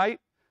lose sight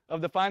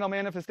of the final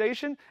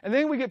manifestation. And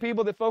then we get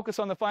people that focus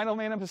on the final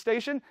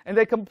manifestation and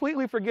they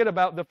completely forget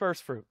about the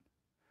first fruit.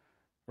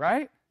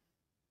 Right?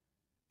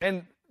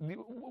 And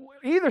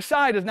either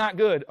side is not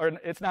good or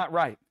it's not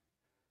right.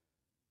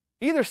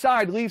 Either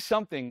side leaves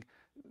something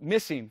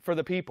missing for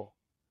the people,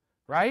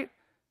 right?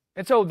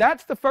 And so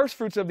that's the first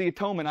fruits of the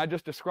atonement I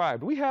just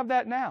described. We have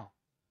that now.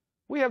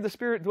 We have the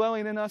Spirit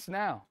dwelling in us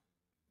now,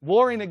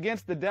 warring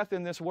against the death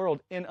in this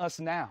world in us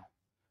now,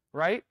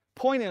 right?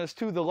 Pointing us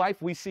to the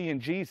life we see in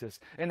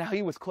Jesus and how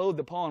he was clothed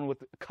upon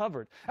with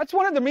covered. That's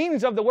one of the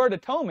meanings of the word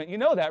atonement. You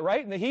know that,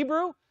 right? In the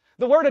Hebrew,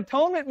 the word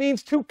atonement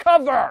means to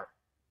cover.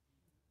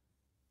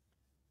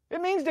 It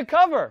means to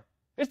cover.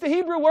 It's the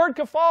Hebrew word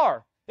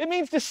kafar. It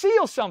means to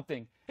seal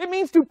something. It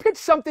means to pitch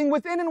something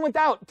within and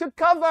without, to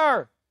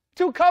cover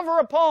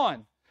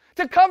upon,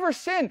 to cover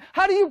sin.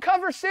 How do you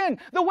cover sin?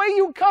 The way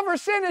you cover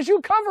sin is you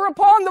cover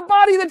upon the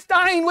body that's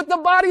dying with the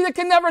body that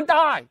can never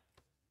die.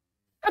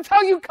 That's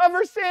how you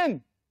cover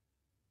sin.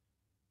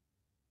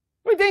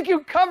 We think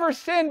you cover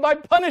sin by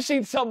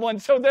punishing someone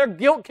so their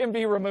guilt can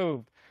be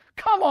removed.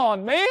 Come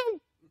on, man.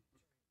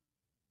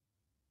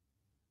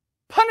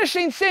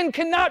 Punishing sin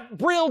cannot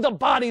build a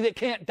body that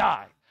can't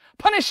die.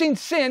 Punishing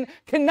sin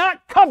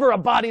cannot cover a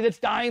body that's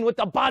dying with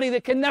a body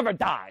that can never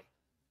die.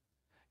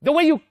 The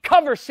way you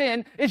cover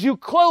sin is you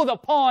clothe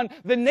upon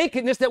the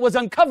nakedness that was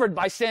uncovered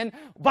by sin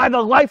by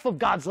the life of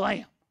God's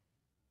Lamb.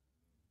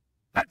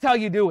 That's how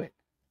you do it.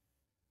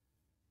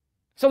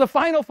 So the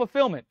final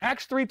fulfillment,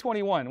 Acts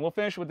 3:21, we'll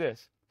finish with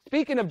this.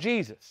 Speaking of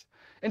Jesus,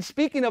 and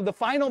speaking of the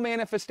final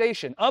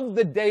manifestation of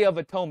the Day of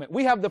Atonement,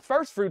 we have the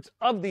first fruits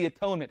of the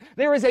atonement.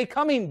 There is a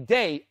coming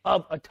day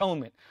of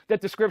atonement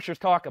that the scriptures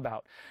talk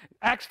about.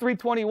 Acts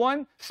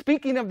 3:21,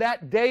 speaking of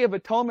that Day of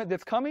Atonement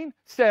that's coming,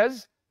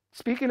 says,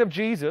 speaking of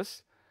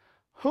Jesus,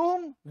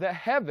 whom the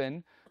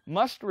heaven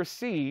must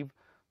receive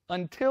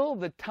until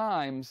the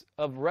times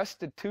of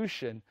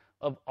restitution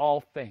of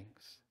all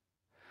things,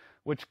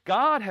 which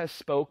God has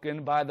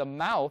spoken by the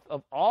mouth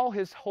of all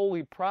his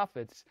holy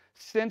prophets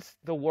since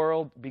the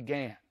world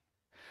began.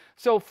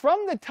 So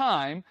from the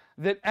time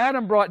that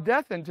Adam brought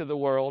death into the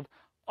world,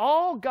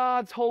 all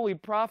God's holy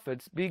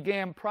prophets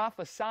began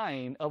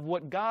prophesying of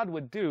what God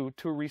would do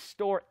to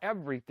restore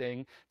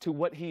everything to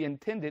what he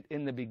intended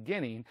in the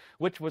beginning,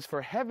 which was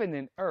for heaven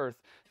and earth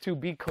to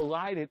be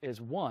collided as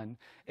one,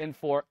 and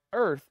for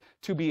earth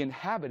to be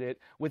inhabited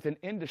with an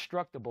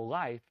indestructible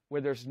life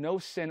where there's no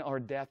sin or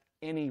death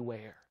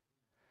anywhere.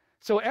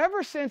 So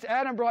ever since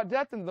Adam brought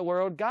death into the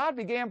world, God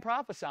began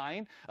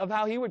prophesying of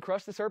how he would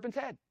crush the serpent's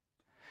head.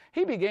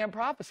 He began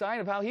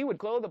prophesying of how he would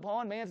clothe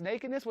upon man's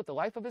nakedness with the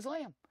life of his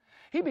Lamb.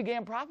 He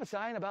began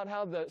prophesying about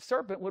how the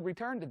serpent would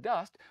return to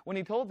dust when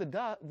he told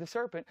the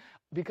serpent,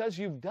 because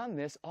you've done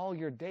this all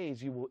your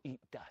days, you will eat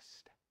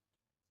dust.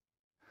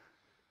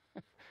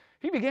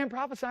 He began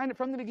prophesying it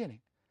from the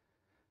beginning.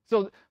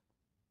 So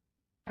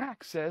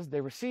Acts says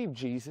they received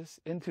Jesus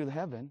into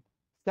heaven,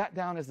 sat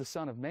down as the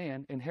Son of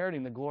Man,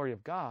 inheriting the glory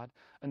of God,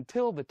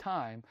 until the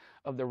time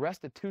of the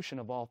restitution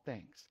of all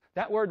things.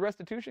 That word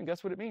restitution,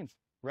 guess what it means?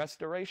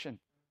 Restoration.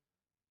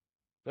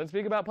 Doesn't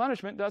speak about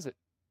punishment, does it?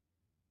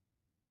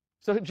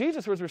 So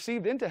Jesus was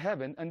received into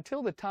heaven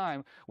until the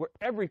time where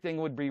everything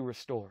would be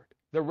restored.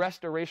 The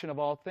restoration of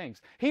all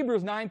things.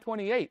 Hebrews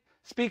 9:28,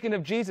 speaking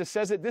of Jesus,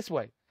 says it this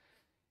way.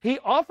 He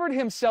offered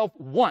himself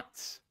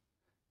once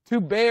to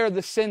bear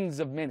the sins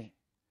of many.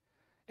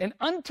 And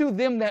unto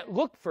them that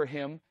look for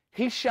him,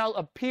 he shall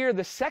appear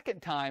the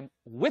second time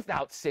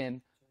without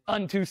sin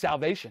unto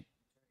salvation.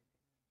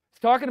 It's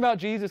talking about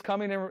Jesus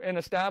coming and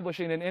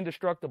establishing an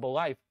indestructible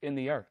life in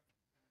the earth,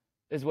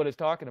 is what it's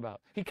talking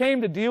about. He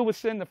came to deal with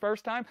sin the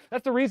first time.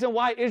 That's the reason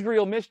why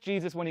Israel missed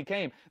Jesus when he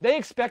came. They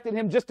expected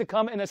him just to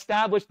come and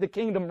establish the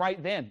kingdom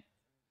right then.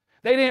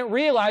 They didn't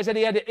realize that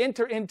he had to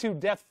enter into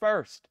death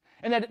first,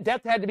 and that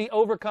death had to be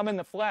overcome in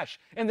the flesh,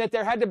 and that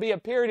there had to be a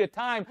period of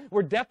time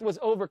where death was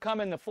overcome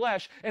in the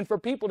flesh, and for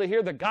people to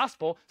hear the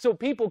gospel so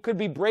people could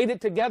be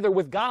braided together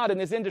with God in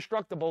his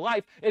indestructible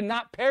life and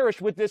not perish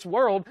with this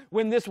world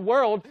when this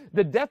world,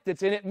 the death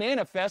that's in it,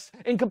 manifests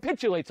and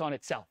capitulates on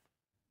itself.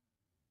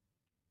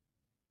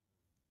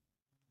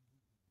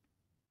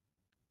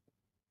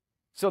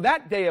 So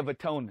that day of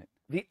atonement,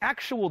 the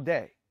actual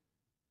day,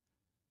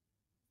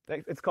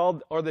 it's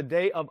called, or the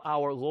day of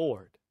our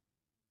Lord,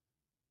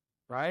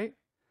 right?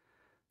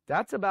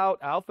 That's about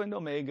Alpha and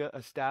Omega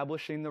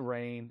establishing the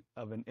reign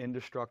of an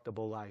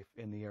indestructible life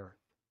in the earth.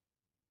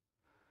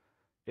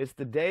 It's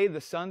the day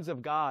the sons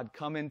of God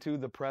come into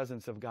the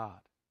presence of God.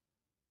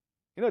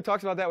 You know, it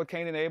talks about that with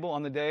Cain and Abel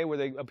on the day where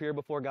they appear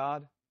before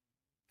God.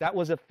 That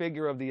was a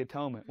figure of the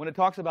atonement. When it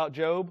talks about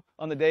Job,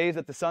 on the days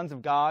that the sons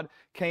of God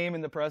came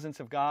in the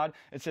presence of God,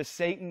 it says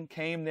Satan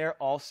came there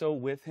also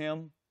with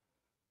him.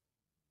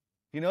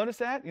 You notice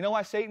that? You know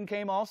why Satan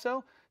came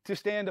also? To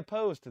stand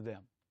opposed to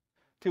them,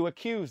 to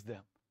accuse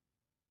them.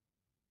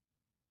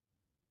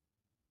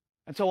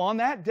 And so on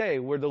that day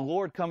where the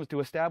Lord comes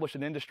to establish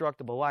an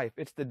indestructible life,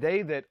 it's the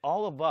day that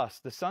all of us,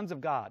 the sons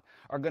of God,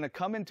 are going to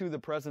come into the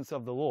presence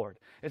of the Lord.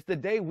 It's the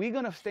day we're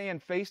going to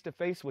stand face to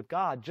face with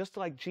God, just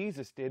like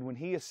Jesus did when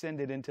he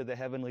ascended into the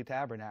heavenly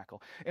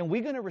tabernacle. And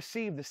we're going to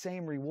receive the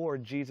same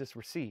reward Jesus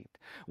received.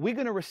 We're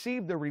going to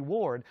receive the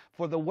reward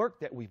for the work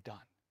that we've done.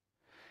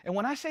 And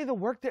when I say the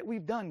work that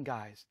we've done,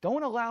 guys,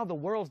 don't allow the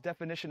world's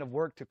definition of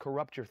work to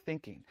corrupt your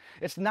thinking.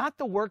 It's not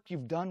the work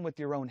you've done with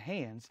your own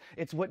hands.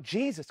 It's what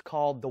Jesus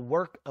called the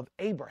work of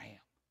Abraham.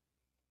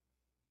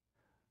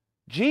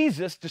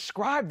 Jesus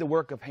described the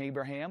work of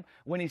Abraham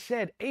when he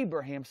said,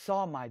 Abraham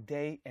saw my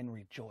day and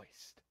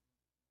rejoiced.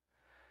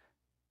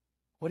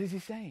 What is he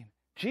saying?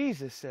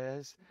 Jesus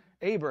says,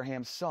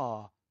 Abraham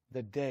saw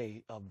the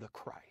day of the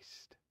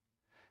Christ.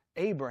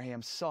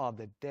 Abraham saw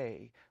the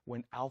day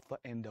when Alpha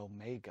and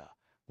Omega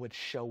would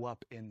show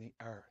up in the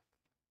earth.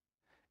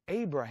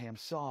 Abraham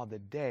saw the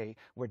day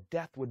where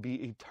death would be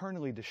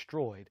eternally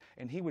destroyed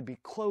and he would be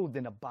clothed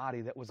in a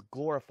body that was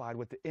glorified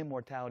with the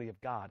immortality of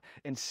God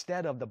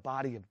instead of the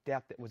body of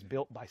death that was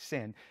built by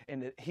sin,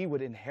 and that he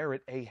would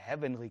inherit a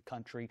heavenly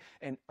country,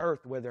 an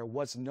earth where there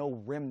was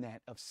no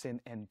remnant of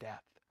sin and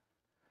death.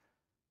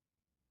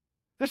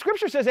 The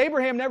scripture says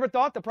Abraham never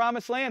thought the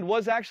promised land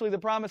was actually the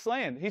promised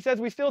land. He says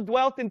we still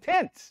dwelt in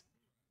tents.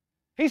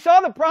 He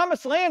saw the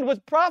promised land was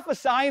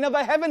prophesying of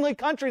a heavenly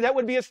country that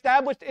would be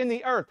established in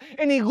the earth.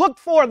 And he looked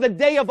for the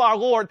day of our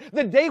Lord,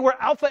 the day where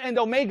Alpha and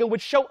Omega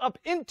would show up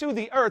into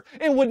the earth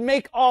and would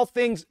make all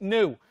things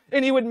new.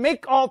 And he would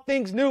make all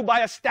things new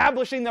by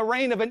establishing the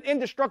reign of an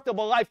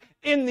indestructible life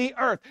in the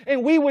earth.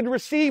 And we would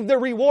receive the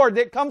reward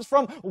that comes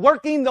from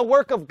working the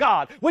work of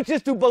God, which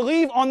is to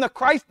believe on the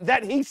Christ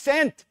that he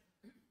sent.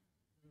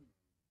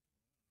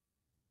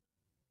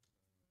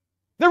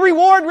 The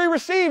reward we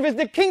receive is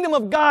the kingdom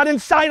of God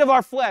inside of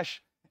our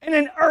flesh, and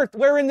an earth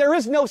wherein there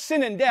is no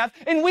sin and death,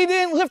 and we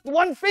didn't lift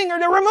one finger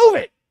to remove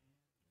it.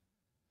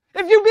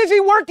 If you're busy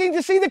working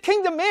to see the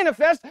kingdom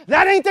manifest,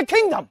 that ain't the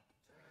kingdom.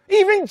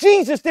 Even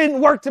Jesus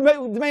didn't work to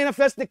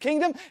manifest the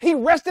kingdom. He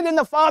rested in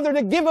the Father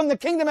to give him the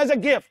kingdom as a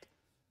gift.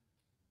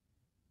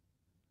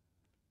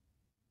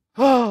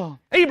 Oh,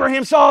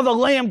 Abraham saw the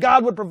lamb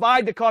God would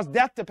provide to cause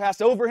death to pass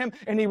over him,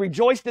 and he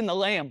rejoiced in the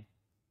lamb.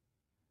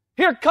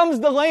 Here comes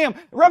the Lamb.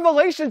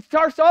 Revelation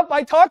starts off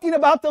by talking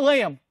about the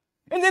Lamb.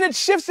 And then it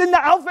shifts into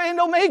Alpha and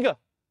Omega.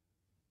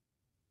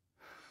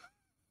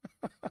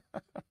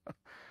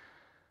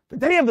 The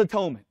Day of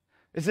Atonement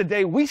is the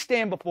day we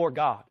stand before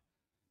God.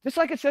 Just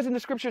like it says in the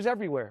scriptures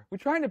everywhere. We're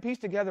trying to piece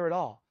together it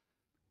all.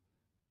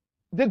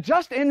 The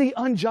just and the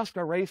unjust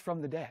are raised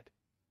from the dead.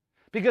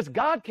 Because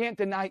God can't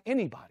deny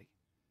anybody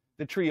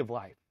the tree of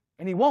life.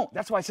 And he won't.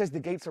 That's why it says the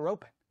gates are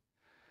open.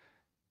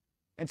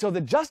 And so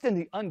the just and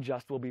the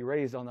unjust will be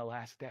raised on the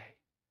last day.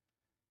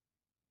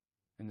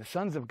 And the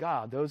sons of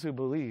God, those who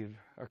believe,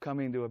 are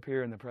coming to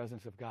appear in the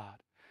presence of God.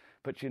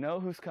 But you know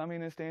who's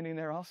coming and standing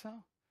there also?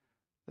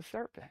 The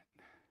serpent.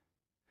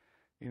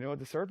 You know what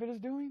the serpent is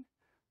doing?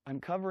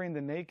 uncovering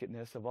the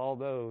nakedness of all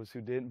those who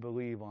didn't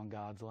believe on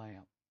God's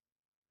Lamb,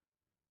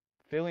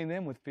 filling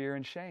them with fear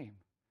and shame,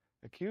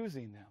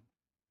 accusing them,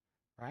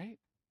 right?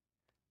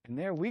 And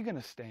there we're going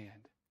to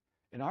stand,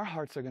 and our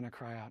hearts are going to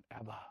cry out,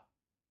 Abba.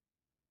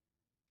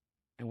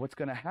 And what's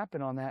going to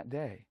happen on that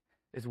day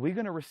is we're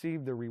going to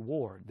receive the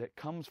reward that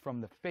comes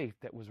from the faith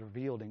that was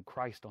revealed in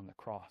Christ on the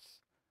cross,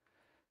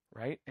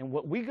 right? And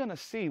what we're going to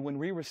see when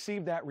we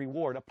receive that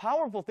reward, a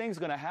powerful thing's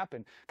going to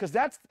happen, because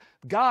that's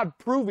God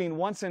proving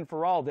once and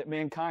for all that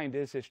mankind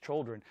is his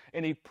children.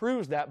 And he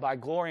proves that by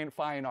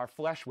glorifying our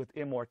flesh with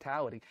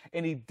immortality.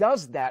 And he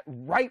does that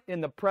right in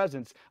the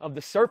presence of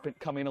the serpent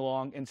coming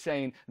along and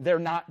saying, they're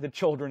not the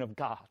children of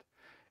God.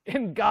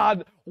 And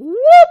God,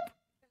 whoop!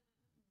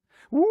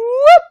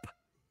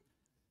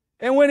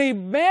 And when he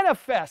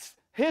manifests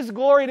his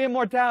glory and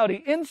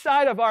immortality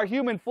inside of our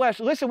human flesh,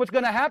 listen, what's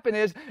going to happen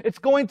is it's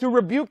going to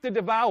rebuke the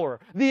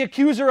devourer, the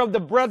accuser of the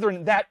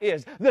brethren, that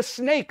is, the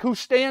snake who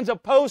stands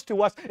opposed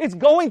to us. It's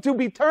going to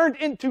be turned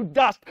into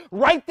dust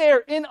right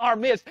there in our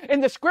midst.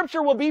 And the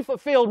scripture will be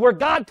fulfilled where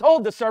God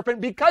told the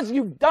serpent, because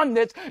you've done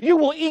this, you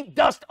will eat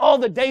dust all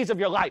the days of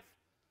your life.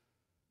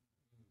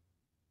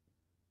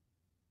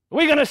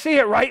 We're going to see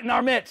it right in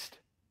our midst.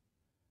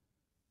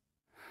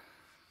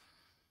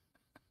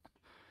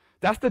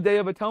 That's the Day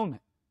of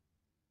Atonement.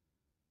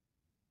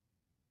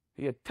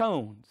 He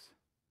atones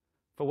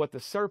for what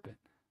the serpent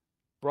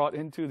brought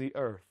into the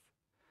earth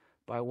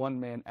by one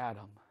man,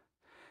 Adam.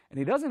 And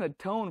he doesn't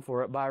atone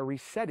for it by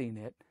resetting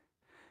it.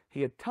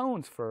 He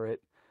atones for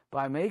it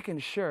by making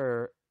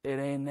sure it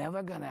ain't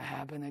never going to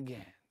happen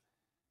again.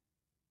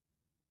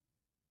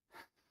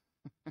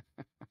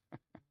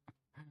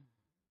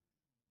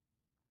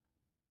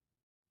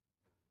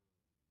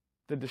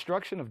 The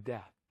destruction of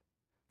death,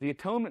 the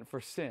atonement for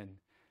sin,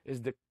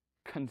 is the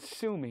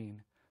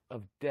consuming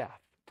of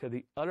death to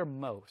the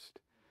uttermost,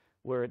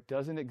 where it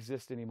doesn't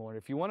exist anymore. And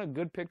if you want a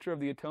good picture of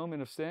the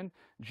atonement of sin,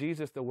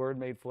 Jesus, the Word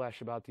made flesh,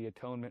 about the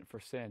atonement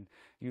for sin.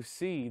 You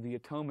see the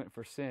atonement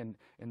for sin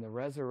in the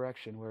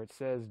resurrection, where it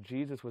says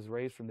Jesus was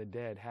raised from the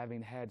dead,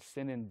 having had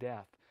sin and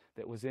death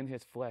that was in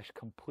his flesh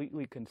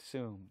completely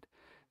consumed,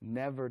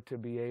 never to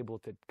be able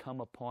to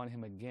come upon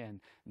him again,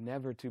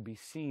 never to be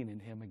seen in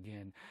him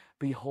again.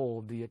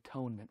 Behold the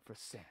atonement for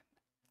sin.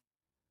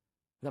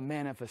 The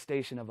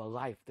manifestation of a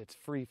life that's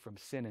free from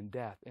sin and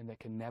death and that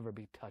can never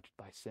be touched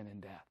by sin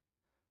and death.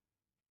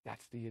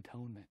 That's the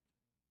atonement.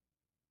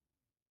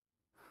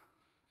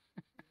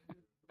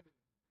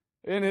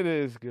 And it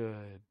is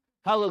good.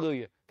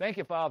 Hallelujah. Thank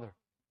you, Father.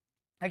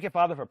 Thank you,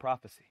 Father, for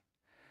prophecy.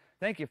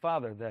 Thank you,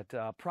 Father,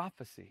 that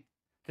prophecy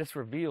just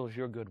reveals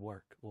your good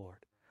work, Lord.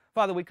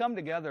 Father, we come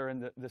together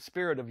in the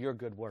spirit of your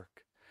good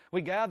work.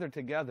 We gather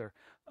together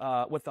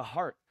with the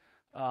heart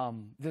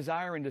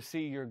desiring to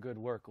see your good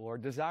work,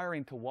 Lord,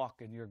 desiring to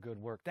walk in your good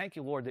work. Thank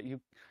you, Lord, that you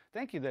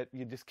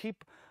just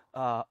keep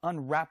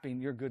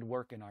unwrapping your good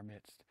work in our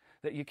midst,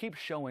 that you keep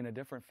showing a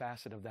different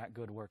facet of that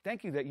good work.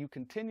 Thank you that you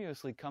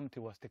continuously come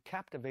to us to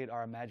captivate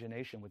our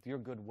imagination with your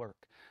good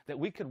work, that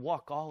we could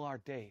walk all our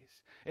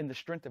days in the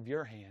strength of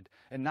your hand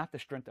and not the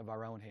strength of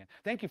our own hand.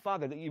 Thank you,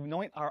 Father, that you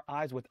anoint our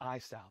eyes with eye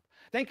salve.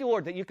 Thank you,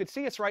 Lord, that you could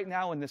see us right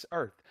now in this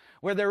earth,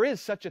 where there is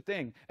such a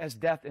thing as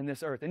death in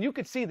this earth. And you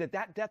could see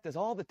that death is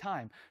all the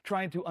time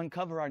trying to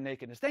uncover our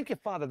nakedness. Thank you,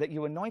 Father, that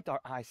you anoint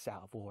our eye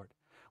salve, Lord,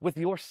 with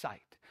your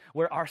sight,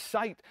 where our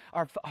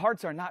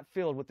hearts are not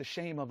filled with the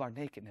shame of our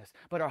nakedness,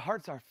 but our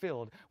hearts are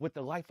filled with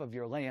the life of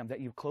your Lamb that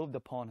you clothed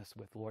upon us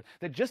with, Lord.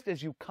 That just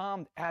as you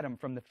calmed Adam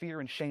from the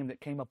fear and shame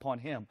that came upon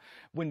him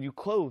when you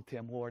clothed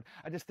him, Lord,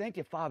 I just thank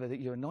you, Father, that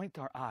you anoint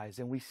our eyes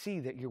and we see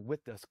that you're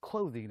with us,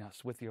 clothing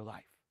us with your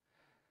life.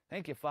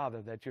 Thank you,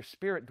 Father, that your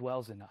Spirit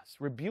dwells in us,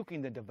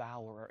 rebuking the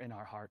devourer in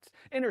our hearts,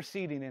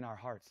 interceding in our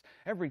hearts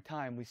every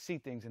time we see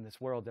things in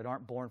this world that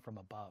aren't born from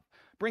above,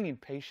 bringing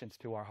patience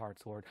to our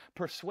hearts, Lord,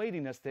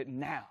 persuading us that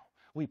now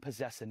we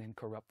possess an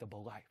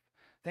incorruptible life.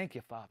 Thank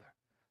you, Father.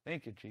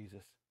 Thank you,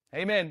 Jesus.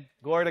 Amen.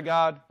 Glory to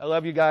God. I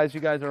love you guys. You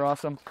guys are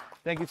awesome.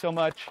 Thank you so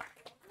much.